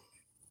felt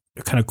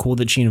kind of cool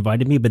that she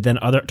invited me. But then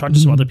talked to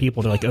some other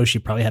people. They're like, "Oh, she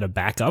probably had a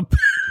backup."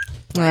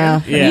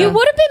 Yeah. You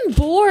would have been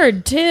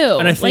bored too.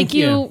 And I think, like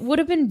you yeah. would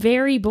have been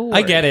very bored.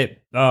 I get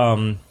it.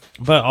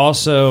 But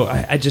also,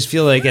 I just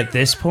feel like at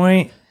this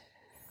point,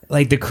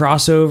 like the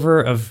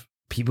crossover of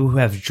people who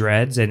have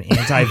dreads and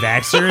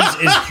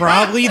anti-vaxxers is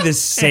probably the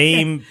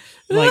same,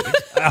 like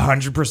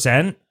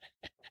 100%,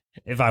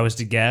 if I was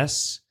to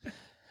guess.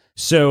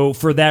 So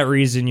for that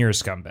reason, you're a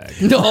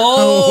scumbag.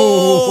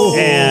 no.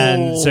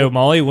 And so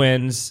Molly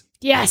wins.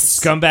 Yes.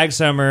 Scumbag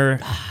Summer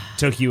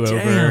took you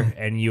over,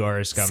 and you are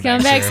a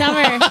scumbag. Scumbag sir.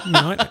 Summer.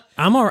 No,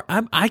 I'm all.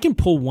 I can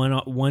pull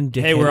one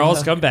dick. Hey, we're all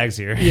scumbags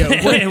here.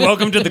 Yeah,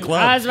 welcome to the I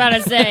club. was about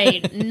to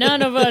say,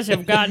 none of us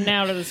have gotten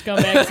out of the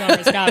Scumbag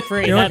Summer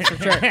scot-free, that's for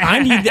sure.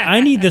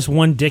 I need this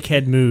one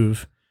dickhead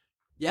move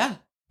Yeah.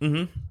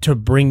 to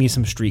bring me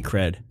some street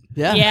cred.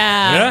 Yeah.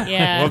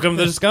 Yeah. Welcome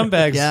to the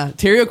scumbags. Yeah.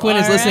 Terry O'Quinn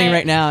is All listening right.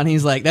 right now, and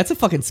he's like, "That's a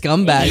fucking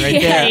scumbag right Yeah,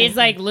 there." he's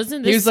like,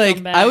 listen to He this was like,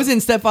 scumbag. "I was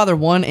in Stepfather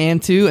 1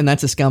 and 2, and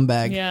that's a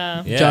scumbag."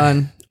 Yeah. Yeah.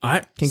 John,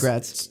 I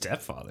congrats.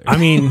 Stepfather. I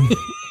mean,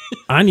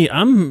 I'm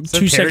Is that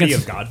 2 a parody seconds.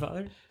 of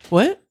Godfather?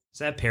 What? Is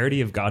that a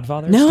parody of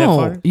Godfather? No,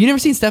 Stepfather? you never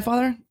seen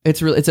Stepfather?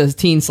 It's a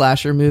teen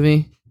slasher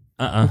movie.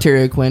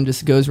 Ontario Quinn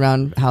just goes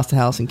around house to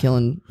house and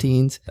killing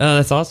teens. Oh,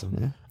 that's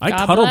awesome. I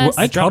God cuddled. bless.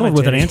 I Drop cuddled my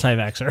with an titty.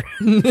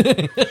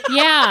 anti-vaxxer,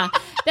 Yeah,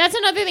 that's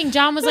another thing.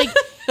 John was like,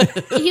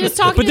 he was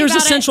talking but to me there's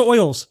about essential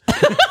oils.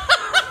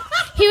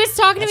 He was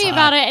talking to me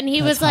about it, and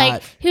he was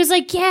hot.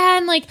 like, yeah,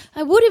 and like,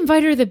 I would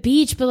invite her to the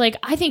beach, but like,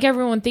 I think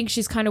everyone thinks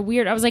she's kind of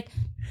weird. I was like,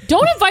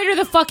 don't invite her to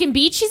the fucking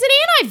beach. She's an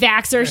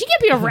anti-vaxxer. She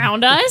can't be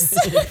around us.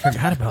 I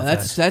forgot about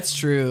That's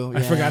true.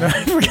 I forgot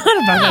about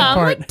that I'm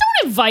part. like,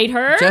 don't invite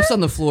her. Jeff's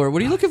on the floor.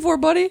 What are you looking for,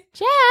 buddy?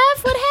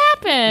 Jeff, what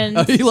happened?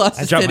 Oh, he lost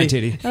I his dropped my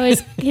titty. titty. Oh,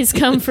 his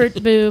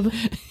comfort boob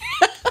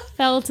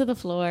fell to the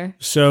floor.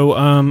 So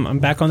I'm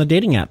back on the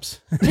dating apps.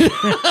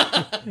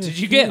 Did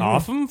you get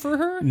off them for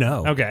her?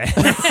 No. Okay.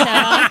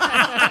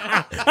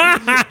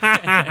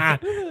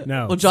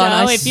 No. Well,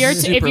 John, So I if you're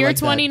super like that.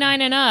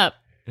 29 and up,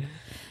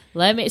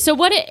 let me. So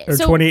what? Or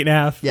So 28 and a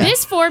half. Yeah.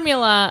 this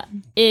formula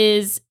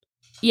is,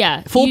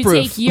 yeah,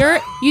 Foolproof.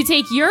 You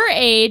take your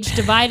age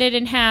divided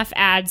in half,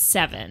 add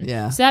 7.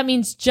 Yeah. So that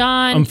means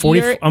John, I'm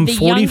 40 I'm the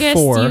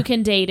 44. youngest you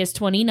can date is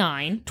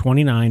 29.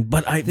 29.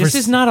 But This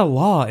is not a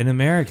law in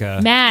America.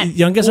 Matt,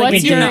 Youngest I what's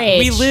can your date.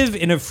 age? We live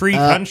in a free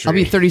country. I'll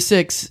be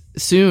 36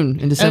 soon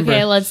in December.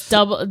 Okay, let's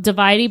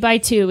divide it by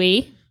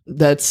 2e.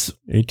 That's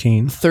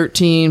 18.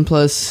 13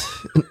 plus.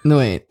 No,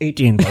 wait.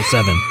 18 plus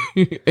 7.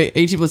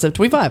 18 plus 7,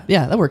 25.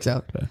 Yeah, that works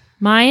out.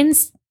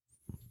 Mine's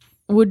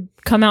would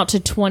come out to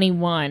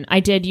 21. I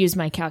did use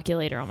my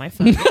calculator on my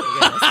phone.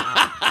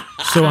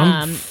 So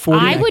I'm 40.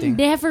 I would acting.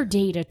 never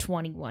date a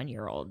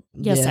 21-year-old.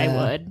 Yes, I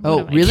Yeah. would. Oh,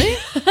 What am I- really? Yeah,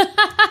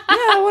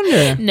 I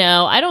wonder.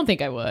 No, I don't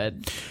think I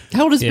would.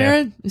 How old is Yeah.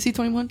 Barrett? Is he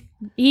 21?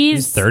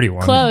 He's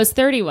 31. Close,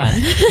 31.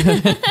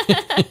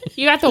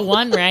 You got the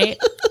one right.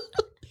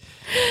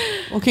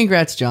 Well,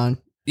 congrats, John.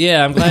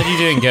 Yeah, I'm glad you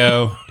didn't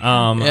go.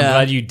 I'm Yeah.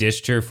 glad you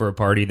ditched her for a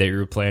party that you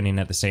were planning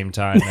at the same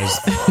time as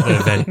the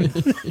event.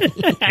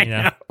 You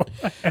know?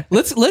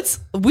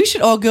 We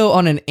should all go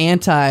on an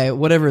anti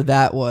whatever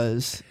that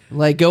was.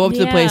 Like go up to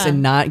the place Yeah.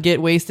 and not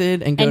get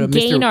wasted and go And to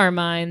gain Mr. our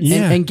minds.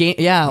 Yeah. and gain.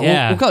 Yeah,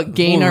 Yeah. We'll call it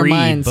Gain We'll Our read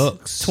Minds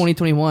books.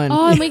 2021.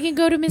 Oh, and we can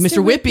go to Mr.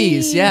 Mr.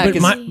 Whippy's, yeah, But,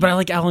 'cause- but I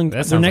like Allen. That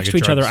They're sounds next like to a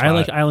each other. drug I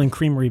like spot. Island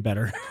Creamery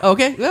better.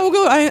 Okay, well,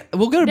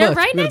 we'll go to They're both.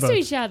 right next to both.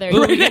 each other.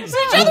 We'll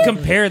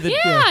compare the.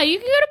 Yeah, you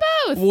can go to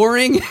both.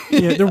 Warring.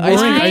 Yeah, they're Ice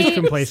warring cream. ice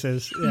cream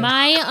places. Yeah.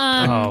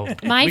 My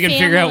my we can family,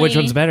 figure out which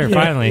one's better.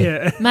 Finally,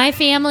 Yeah. My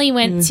family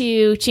went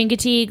to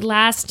Chincoteague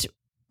last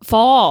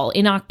fall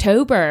in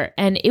October,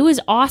 and it was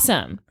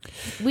awesome.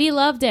 We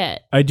loved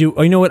it. I do.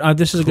 Oh, you know what?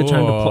 This is a good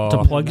time to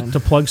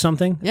Cool. plug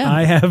something. Yeah.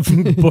 I have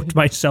booked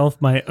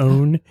myself my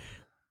own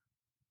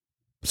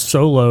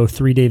solo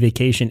 3-day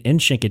vacation in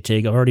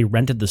Chincoteague. I've already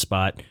rented the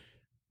spot.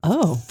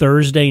 Oh,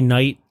 Thursday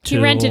night to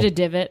He rented a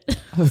divot.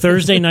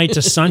 Thursday night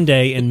to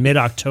Sunday in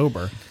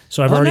mid-October.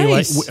 So I've Oh, already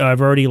nice.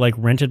 I've already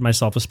rented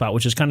myself a spot,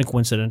 which is kind of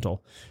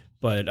coincidental.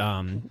 But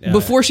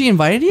before she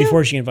invited you?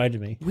 before she invited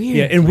me, Weird.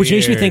 yeah, and which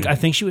makes me think Weird. I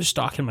think she was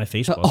stalking my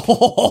Facebook.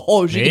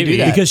 Oh, she can do Maybe.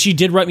 that. Because she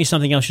did write me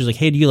something else. She was like,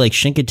 "Hey, do you like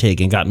Chincoteague?"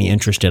 and got me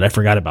interested. I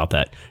forgot about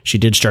that. She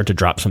did start to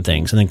drop some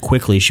things, and then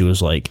quickly she was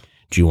like,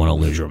 "Do you want to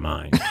lose your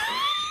mind?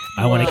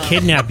 I want to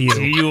kidnap you."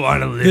 do you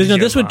want to live? Because, no,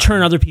 this would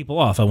turn other people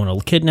off. I want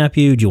to kidnap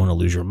you. Do you want to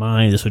lose your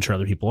mind? This would turn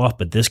other people off.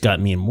 But this got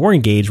me more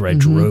engaged where I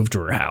drove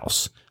to her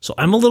house. So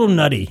I'm a little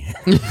nutty.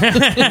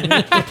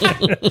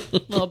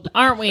 Well,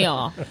 aren't we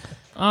all?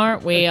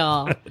 Aren't we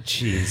all?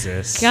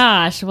 Jesus.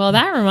 Gosh, well,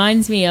 that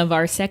reminds me of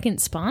our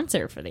second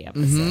sponsor for the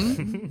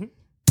episode.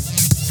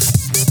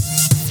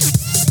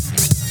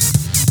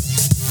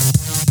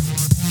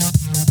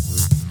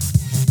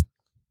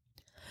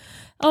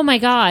 Oh my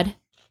God.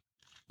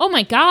 Oh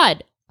my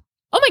God.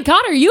 Oh my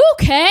God, are you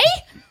okay?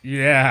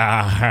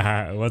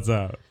 Yeah. What's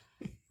up?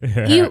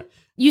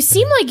 You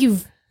seem like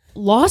you've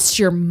lost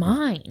your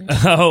mind.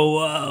 Oh,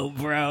 whoa,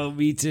 bro.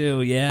 Me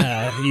too.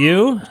 Yeah.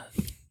 You?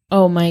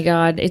 Oh my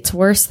God, it's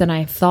worse than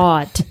I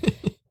thought.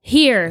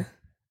 Here,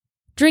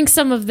 drink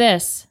some of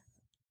this.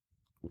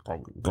 Oh,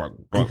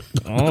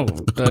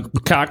 the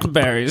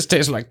cockberries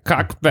taste like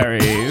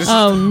cockberries.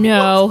 Oh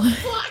no.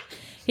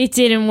 It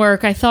didn't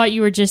work. I thought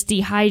you were just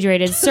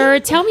dehydrated. Sir,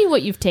 tell me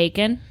what you've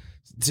taken.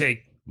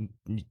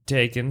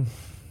 Taken.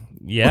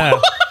 Yeah.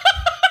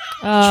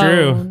 Oh,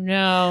 True.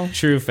 no.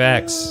 True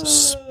facts.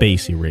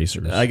 Space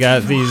erasers. I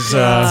got these.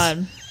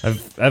 God.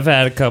 I've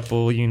had a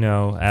couple,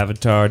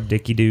 Avatar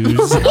Dicky Doos.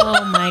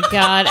 Oh my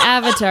God.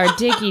 Avatar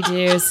Dicky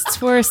Deuce. It's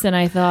worse than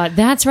I thought.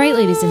 That's right,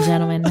 ladies and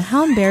gentlemen. The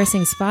How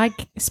Embarrassing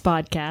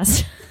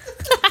Spodcast.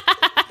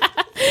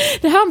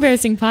 The How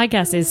Embarrassing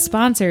Podcast is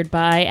sponsored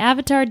by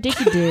Avatar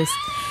Dicky Deuce.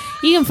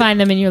 You can find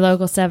them in your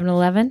local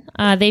 7-Eleven.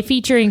 They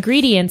feature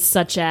ingredients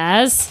such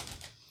as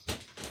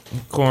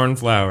Corn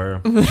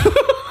flour.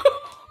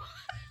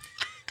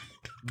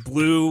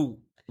 Blue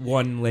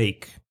One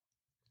Lake.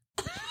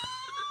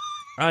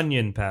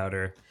 Onion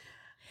powder.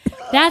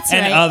 that's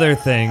And right. other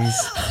things.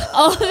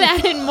 All of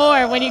that and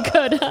more when you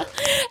go to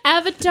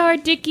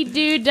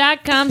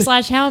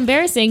avatardickydude.com/how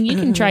embarrassing. You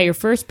can try your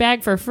first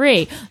bag for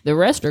free. The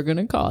rest are going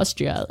to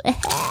cost you.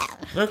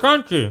 They're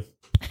crunchy.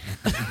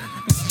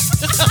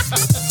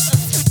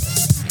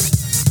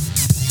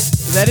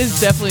 That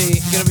is definitely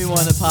gonna be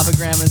one that Papa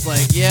Grandma's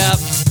like, yep,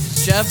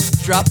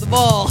 Jeff dropped the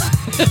ball.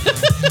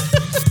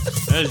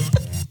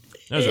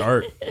 That was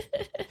art.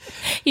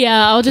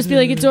 Yeah, I'll just be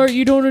like, it's art.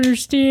 You don't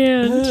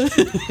understand.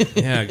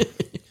 Yeah.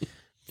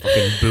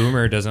 Fucking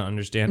boomer doesn't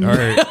understand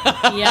art.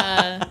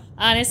 Yeah.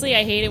 Honestly,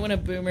 I hate it when a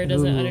boomer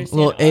doesn't A understand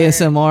little art.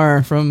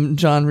 ASMR from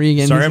John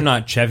Regan. Sorry, I'm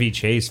not Chevy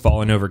Chase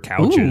falling over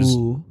couches.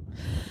 Ooh.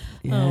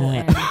 Yeah. Oh,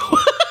 and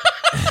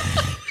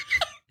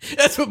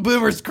That's what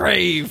boomers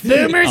crave.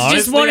 boomers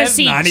just Honestly, want to that's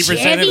see 90%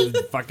 Chevy. of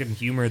the fucking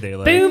humor they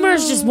like.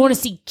 Boomers just want to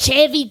see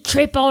Chevy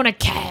trip on a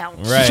couch.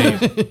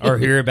 Right. Or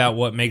hear about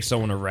what makes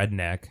someone a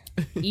redneck.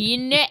 You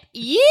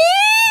You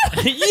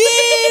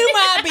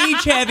might be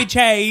Chevy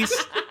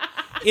Chase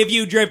if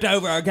you dripped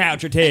over a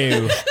couch or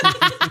two.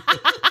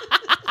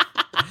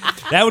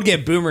 That would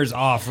get boomers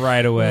off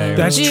right away.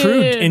 That's Dude.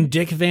 true. And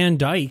Dick Van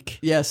Dyke,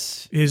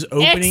 Yes. his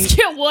opening.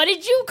 What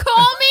did you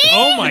call me?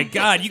 Oh my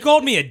God! You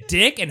called me a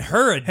dick and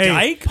her a Hey,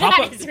 dyke.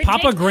 Papa, That is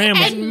Papa Graham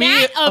was, and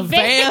Matt a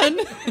van.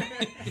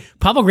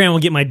 Papa Graham will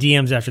get my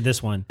DMs after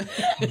this one.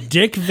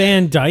 Dick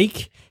Van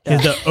Dyke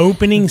is the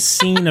opening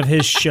scene of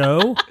his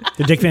show,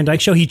 the Dick Van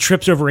Dyke Show. He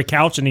trips over a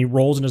couch and he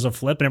rolls and does a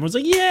flip, and everyone's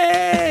like,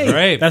 "Yay!"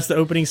 Right. That's the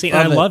opening scene.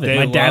 Love I it. love it.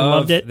 My dad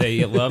loved it.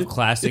 They love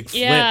classic flips.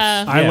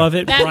 Yeah. I love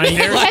it. That may, Brian,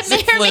 that may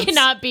or may flips.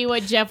 not be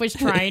what Jeff was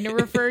trying to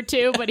refer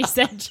to, but he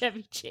said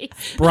Chevy Chase.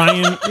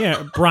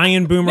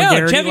 Brian Boomer No,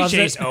 Garrity Chevy loves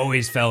Chase it.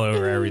 always fell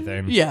over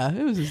everything. Yeah,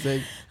 it was his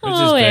thing. It's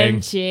his thing.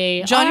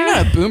 OMG. John, you're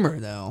not a boomer,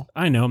 though.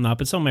 I know I'm not,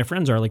 but some of my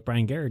friends are like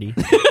Brian Garrity.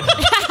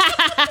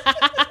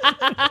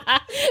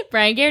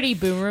 Brian Garrity,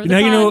 boomer of You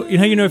the know, pod.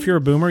 you know, if you're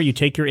a boomer, you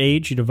take your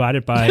age, you divide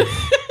it by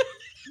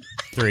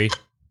 3.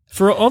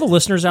 For all the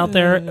listeners out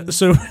there.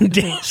 So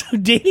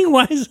dating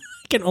wise,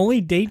 I can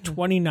only date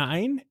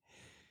 29.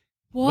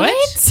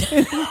 What?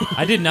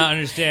 I did not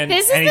understand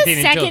This is the anything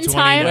until second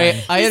time-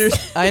 29.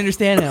 Wait, I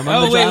understand him.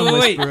 I'm Oh, the wait, John wait,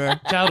 wait. Whisperer.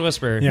 Child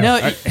Whisperer. Yeah.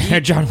 No,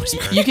 John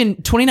Whisperer. you can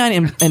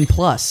 29 and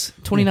plus,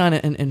 29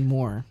 and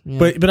more.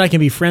 Yeah. But I can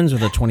be friends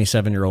with a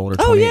 27-year-old or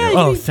 28 oh yeah, you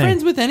can be thank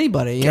friends with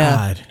anybody.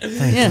 Yeah. God.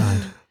 Thank Yeah.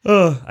 God.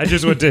 Oh, I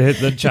just went to hit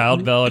the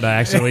child bell and I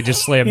accidentally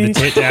just slammed the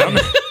tit down.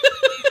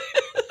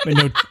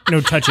 But no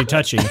touchy.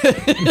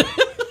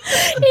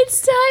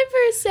 It's time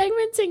for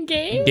segments and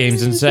games.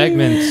 Games and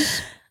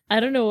segments. I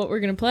don't know what we're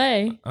going to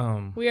play.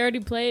 We already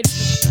played.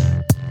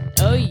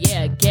 Oh,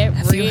 yeah. Get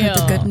Have real. you heard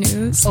the good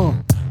news?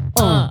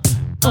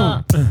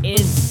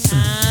 It's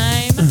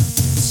time to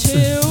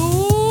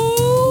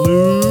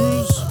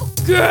Lose.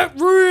 get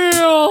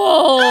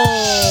real.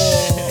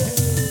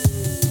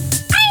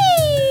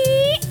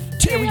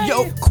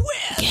 Yo, quit.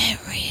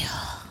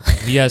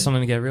 You got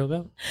something to get real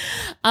about?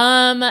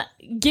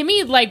 Give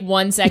me like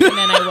 1 second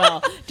and I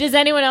will. Does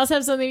anyone else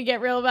have something to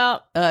get real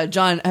about?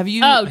 John, have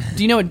you? Oh.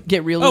 Do you know what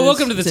Get Real is? Oh,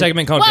 welcome to the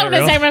segment called Welcome Get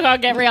to Real. the segment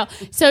called Get Real.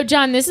 So,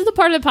 John, this is the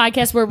part of the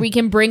podcast where we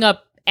can bring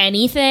up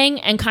anything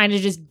and kind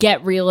of just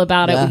get real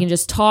about it. Yeah. We can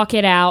just talk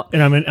it out.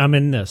 And I'm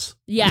in this.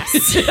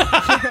 Yes.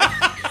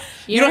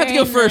 You don't have to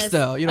go first,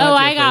 though. You don't Oh,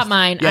 have to go I got first.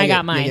 mine. Yeah, I yeah, got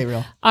yeah, mine. get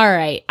real. All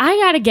right. I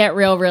got to get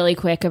real really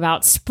quick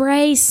about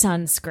spray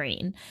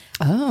sunscreen.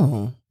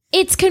 Oh,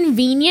 It's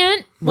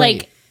convenient.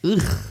 right.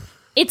 Like,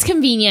 it's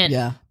convenient.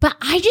 Yeah. But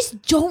I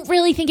just don't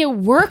really think it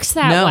works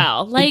that No,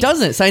 well. Like, it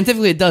doesn't.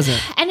 Scientifically, it doesn't.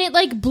 and it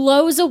like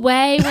blows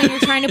away when you're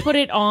trying to put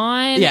it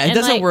on. Yeah, it and,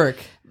 doesn't like, work.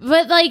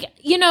 But like,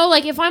 you know,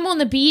 like if I'm on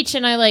the beach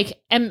and I like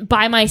am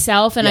by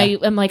myself and Yeah.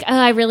 I am like, oh,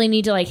 I really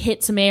need to like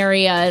hit some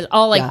areas,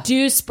 I'll like Yeah.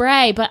 do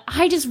spray. But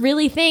I just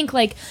really think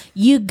like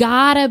you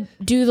gotta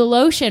do the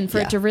lotion for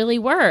Yeah. it to really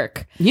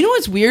work. You know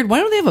what's weird? Why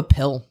don't they have a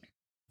pill?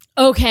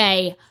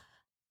 Okay.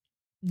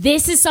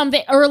 This is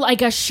something, or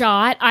like a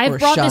shot. I've Or a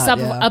brought this shot,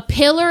 up. yeah. A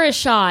pill or a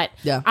shot.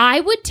 Yeah. I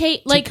would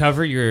take like to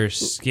cover your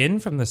skin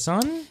from the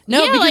sun?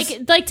 No, yeah,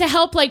 because like to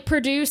help like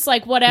produce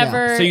like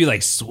whatever. So you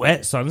like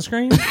sweat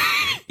sunscreen?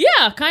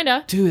 yeah, kind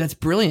of. dude, that's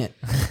brilliant.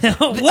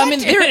 What? I mean,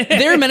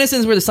 there are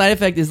medicines where the side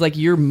effect is like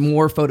you're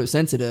more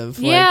photosensitive.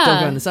 Like, Yeah. don't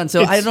go in the sun.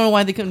 So I don't know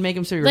why they couldn't make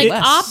them so you're Like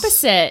less.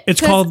 opposite.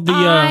 It's 'Cause called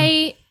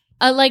the,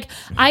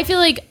 I feel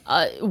like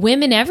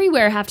women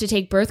everywhere have to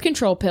take birth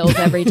control pills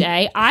every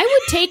day. I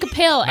would take a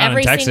pill Not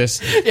every in Texas.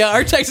 Yeah,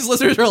 our Texas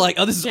listeners are like,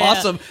 "Oh, this is Yeah.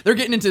 awesome." They're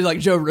getting into like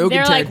Joe Rogan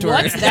They're like,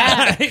 territory. what's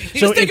that?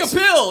 Just take a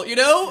pill, you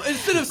know,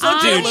 instead of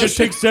suntan Dude, just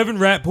take 7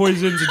 rat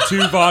poisons and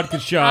 2 vodka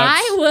shots.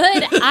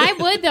 I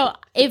would though.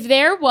 If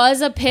there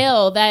was a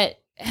pill that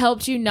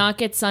helped you not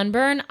get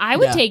sunburn, I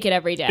would Yeah. take it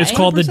every day. It's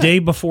called the 100%. day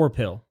before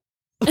pill.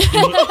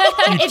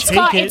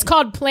 It's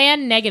called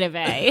Plan Negative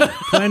A.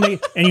 And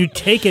you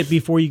take it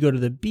before you go to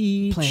the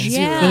beach. Plan Yeah.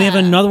 zero. Then they have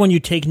another one you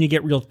take and you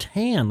get real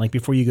tan, like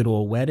before you go to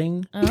a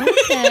wedding. Okay.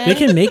 They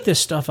can make this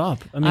stuff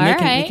up. I mean, All they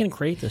right. can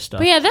create this stuff.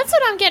 But yeah, that's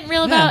what I'm getting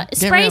real about. get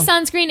Spray real.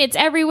 sunscreen, it's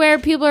everywhere.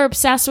 People are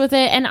obsessed with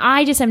it, and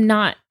I just am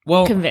not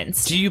well,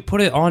 convinced. do you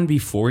put it on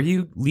before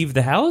you leave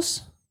the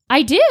house?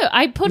 I do.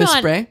 I put The on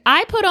spray?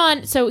 I put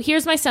on. So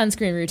here's my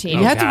sunscreen routine.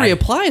 You have to God.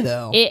 reapply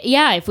though.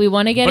 Yeah, if we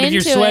want to get But if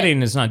into you're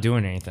sweating, it, it's not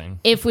doing anything.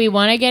 if we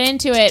want to get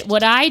into it,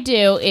 what I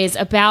do is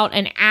about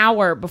an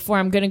hour before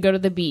I'm going to go to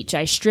the beach,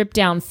 I strip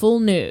down full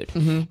nude,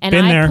 and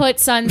Been I there. put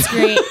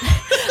sunscreen.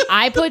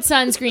 I put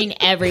sunscreen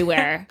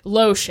everywhere.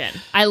 Lotion.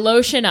 I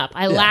lotion up.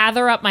 I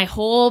lather up my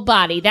whole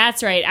body.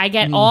 That's right. I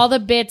get all the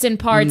bits and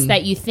parts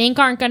that you think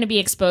aren't going to be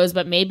exposed,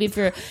 but maybe if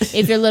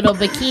your little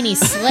bikini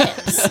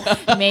slips,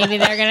 maybe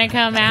they're going to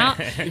come out.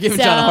 You're giving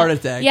John a heart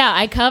attack. Yeah,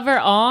 I cover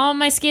all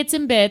my skits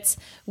and bits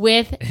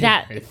with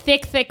that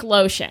thick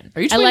lotion.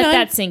 Are you I let 29?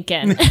 that sink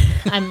in.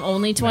 I'm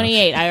only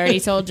 28. I already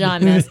told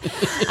John this.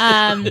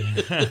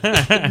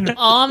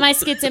 All my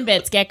skits and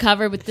bits get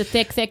covered with the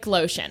thick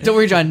lotion. Don't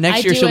worry, John. Next I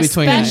year do she'll a be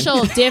 29.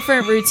 special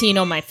different routine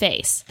on my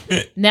face.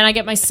 And then I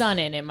get my sun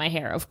in my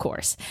hair, of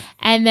course.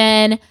 And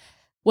then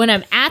when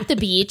I'm at the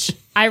beach,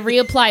 I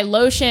reapply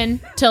lotion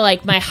to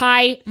like my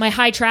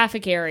high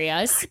traffic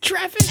areas.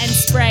 And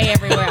spray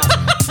everywhere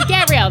else.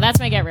 Get real. That's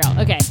my get real.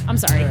 Okay, I'm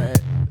sorry. All right.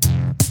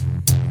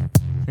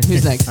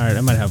 Who's next? All right,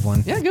 I might have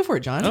one. Yeah, go for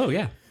it, John. Oh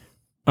yeah.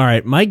 All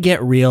right, my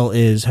get real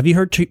is, have you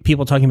heard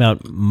people talking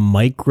about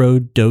micro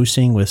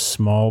dosing with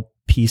small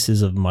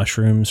pieces of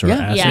mushrooms or Yeah.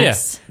 acid?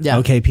 Yes. Yeah.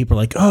 Okay, people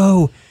are like,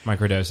 oh,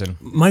 Microdosing.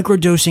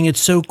 microdosing, it's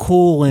so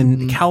cool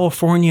in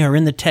California or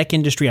in the tech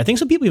industry. I think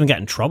some people even got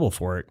in trouble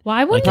for it.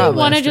 Why wouldn't Like you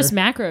want to Lester. just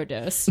macro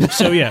dose?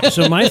 So yeah,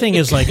 so my thing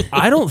is like,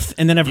 I don't,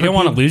 and then I've You heard don't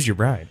want to people- lose your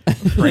bride.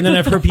 and then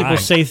I've heard people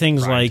say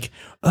things like,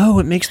 oh,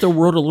 it makes the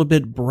world a little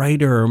bit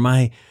brighter, or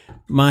my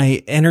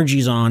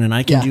energy's on and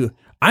I can Yeah. do,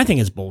 I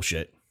think it's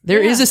bullshit. There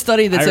is a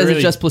study that I says really-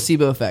 it's just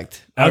placebo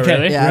effect. Oh, Okay.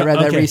 really? Yeah, I read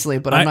that Okay. recently,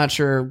 but I'm not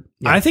sure.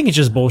 I think it's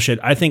just bullshit.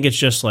 I think it's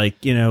just like,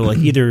 like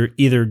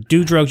either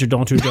do drugs or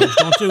don't do drugs.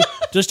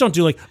 Don't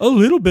do like a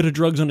little bit of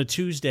drugs on a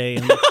Tuesday.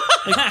 And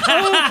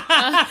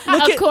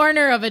A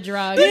corner of a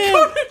drug.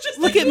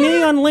 look at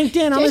me on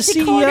LinkedIn. I'm a Just a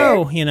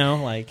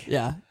CEO. Like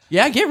Yeah.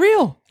 Yeah, get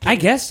real. I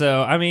guess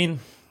so. I mean,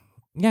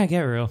 yeah,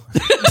 get real.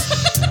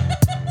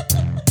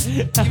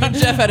 Even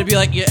Jeff had to be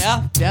like,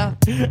 yeah.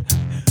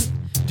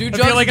 Do drugs,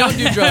 I feel like don't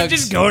do I'm drugs.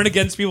 just going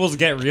against people's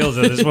get reals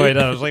at this point.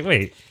 I was like,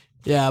 wait.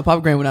 Yeah,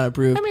 Papa Graham would not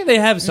approve. I mean, they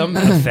have some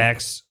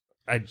effects.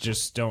 I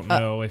just don't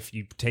know if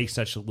you take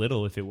such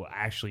little, if it will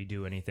actually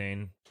do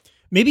anything.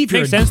 maybe if It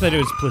you're makes sense that it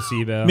was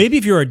placebo. maybe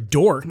if you're a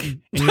dork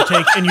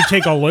and you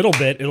take a little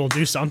bit, it'll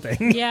do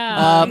something.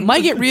 Yeah. My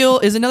Get Real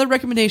is another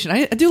recommendation.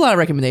 I do a lot of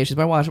recommendations,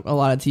 but I watch a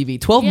lot of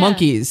TV. 12 Yeah.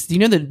 Monkeys. Do you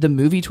know the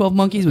movie 12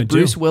 Monkeys with do.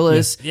 Bruce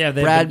Willis, Yeah,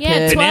 the- Brad the- yeah,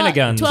 Pitt? Banana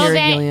guns. 12,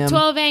 Terry Gilliam.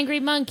 12 Angry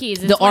Monkeys.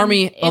 It's The when-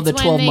 army of it's the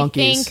when 12 they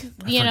monkeys. Think,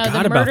 I the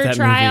forgot about murder that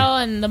trial,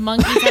 and the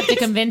monkeys have to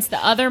convince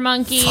the other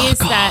monkeys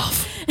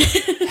that.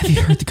 Have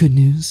you heard the good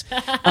news?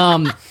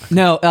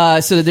 No.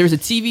 So there was a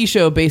TV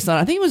show based on,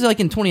 I think it was like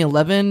in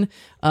 2011,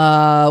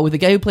 with the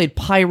guy who played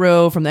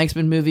Pyro from the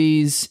X-Men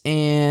movies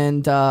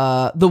and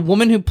the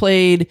woman who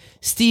played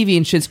Stevie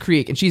in Schitt's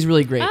Creek, and she's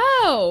really great.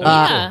 Oh,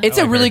 yeah. It's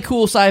a really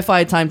cool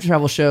sci-fi time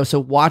travel show, so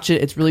watch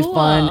it. It's really Cool.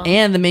 fun.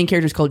 And the main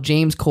character is called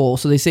James Cole,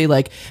 so they say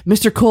like,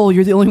 "Mr. Cole,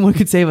 you're the only one who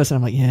could save us." And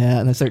I'm like, "Yeah,"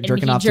 and I start And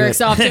jerking he off jerks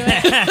to it. off to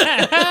it.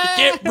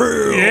 Get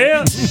real.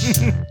 Yeah.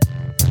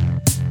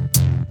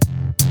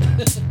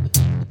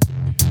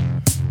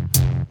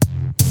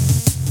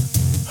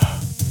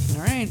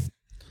 All right.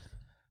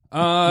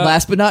 Uh,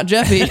 Last but not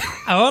Jeffy.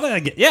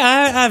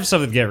 I have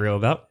something to get real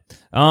about.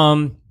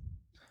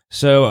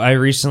 So I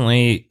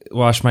recently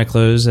washed my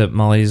clothes at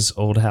Molly's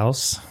old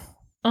house.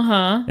 Uh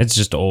huh. It's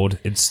just old.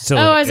 It's still.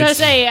 Oh, I was gonna it's-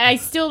 say, I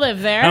still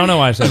live there. I don't know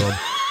why I said old.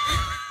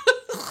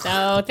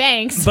 So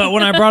thanks. But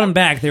when I brought them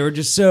back, they were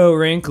just so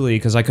wrinkly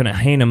because I couldn't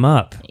hang them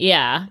up.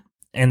 Yeah.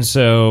 And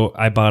so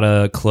I bought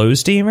a clothes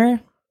steamer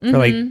for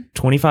like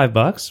Mm-hmm.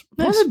 $25.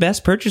 One of the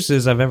best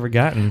purchases I've ever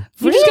gotten.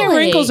 You just get Really?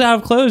 wrinkles out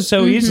of clothes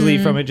so easily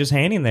from it just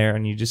hanging there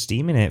and you just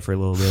steaming it for a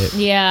little bit.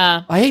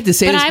 Yeah. I hate to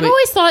say But this, I've but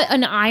always thought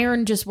an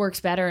iron just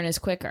works better and is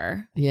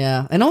quicker.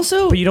 yeah, and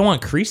also But you don't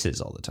want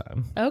creases all the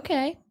time.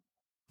 Okay.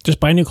 Just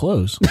buy new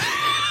clothes.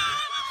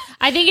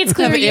 I think it's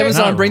clear have you're,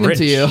 Amazon Not bring them to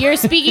rich. you. you're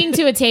speaking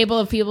to a table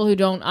of people who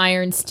don't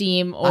iron,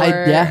 steam, or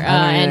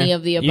yeah. any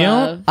of the You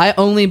know- above. I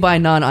only buy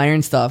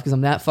non-iron stuff because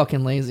I'm that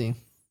fucking lazy.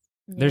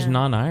 There's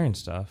non-iron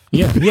stuff.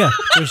 Yeah.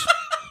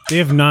 They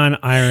have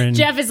non-iron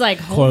Jeff is like,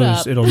 hold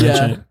clothes. up. It'll Yeah.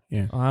 mention it.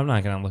 Yeah. Well, I'm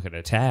not going to look at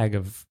a tag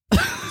of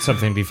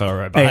something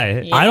before I buy Hey,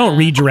 it. Yeah. I don't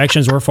read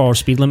directions or follow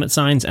speed limit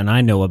signs, and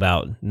I know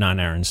about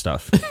non-iron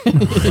stuff.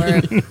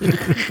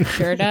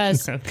 Sure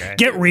does. Okay.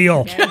 Get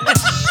real.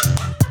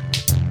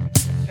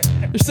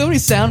 There's so many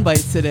sound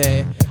bites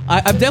today.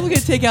 I'm definitely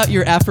gonna take out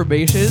your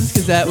affirmations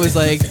because that was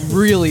like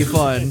really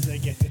fun.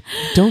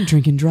 Don't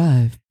drink and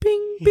drive.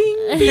 Bing,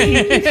 bing,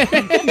 bing.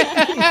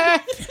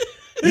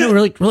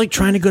 We're like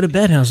trying to go to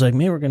bed, and I was like,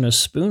 maybe we're going to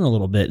spoon a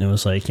little bit. And it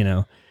was like,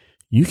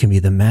 you can be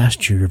the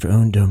master of your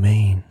own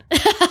domain.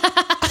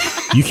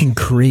 You can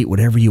create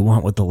whatever you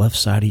want with the left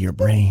side of your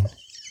brain.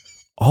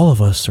 All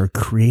of us are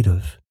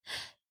creative.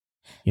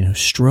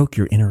 Stroke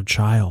your inner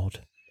child.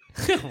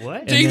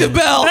 What? Ding the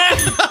bell.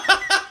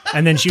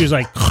 And then she was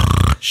like,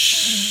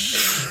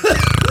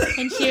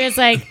 And she was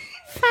like,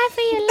 fight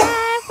for your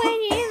life when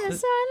you're in the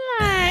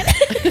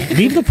sunlight.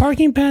 Leave the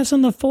parking pass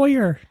in the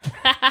foyer.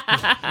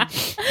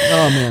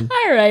 Oh man.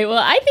 All right. Well,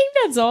 I think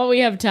that's all we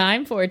have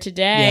time for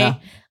today. Yeah.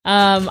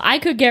 I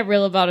could get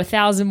real about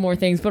 1,000 more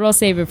things, but I'll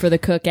save it for the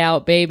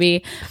cookout,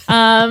 baby.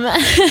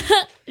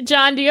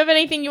 John, do you have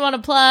anything you want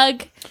to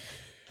plug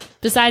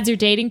besides your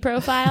dating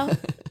profile?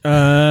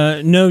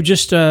 No,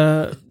 just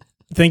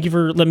thank you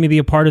for letting me be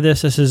a part of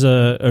this. This is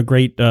a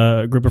great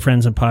group of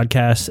friends and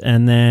podcasts.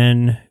 And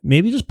then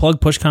maybe just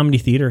plug Push Comedy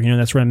Theater.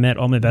 That's where I met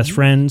all my best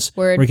friends.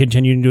 Word. We're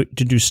continuing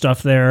to do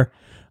stuff there.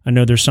 I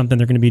know there's something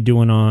they're going to be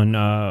doing on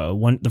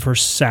the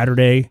first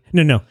Saturday.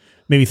 No,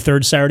 maybe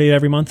third Saturday of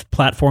every month.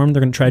 Platform.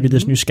 They're going to try to do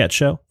this new sketch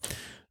show.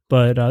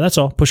 But that's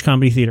all. Push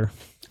Comedy Theater.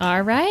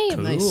 All right.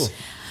 Nice.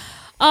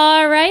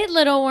 All right,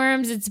 little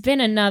worms. It's been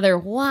another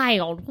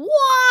wild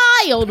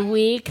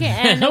week,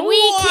 and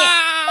we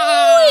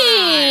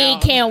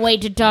can't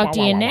wait to talk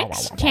to you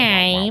next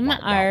time.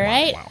 All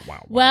right.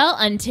 Well,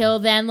 until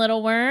then,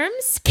 little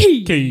worms,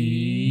 keep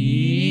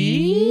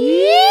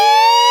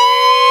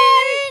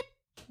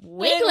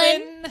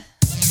wiggling.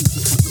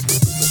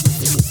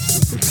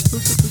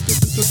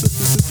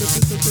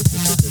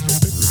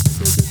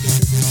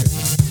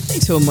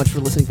 Thanks so much for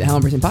listening to the How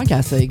Embarrassing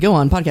Podcast. Go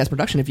on podcast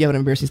production. If you have an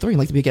embarrassing story you'd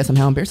like to be a guest on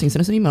How Embarrassing,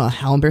 send us an email at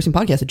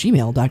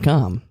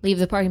howembarrassingpodcast@gmail.com. Leave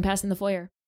the parking pass in the foyer.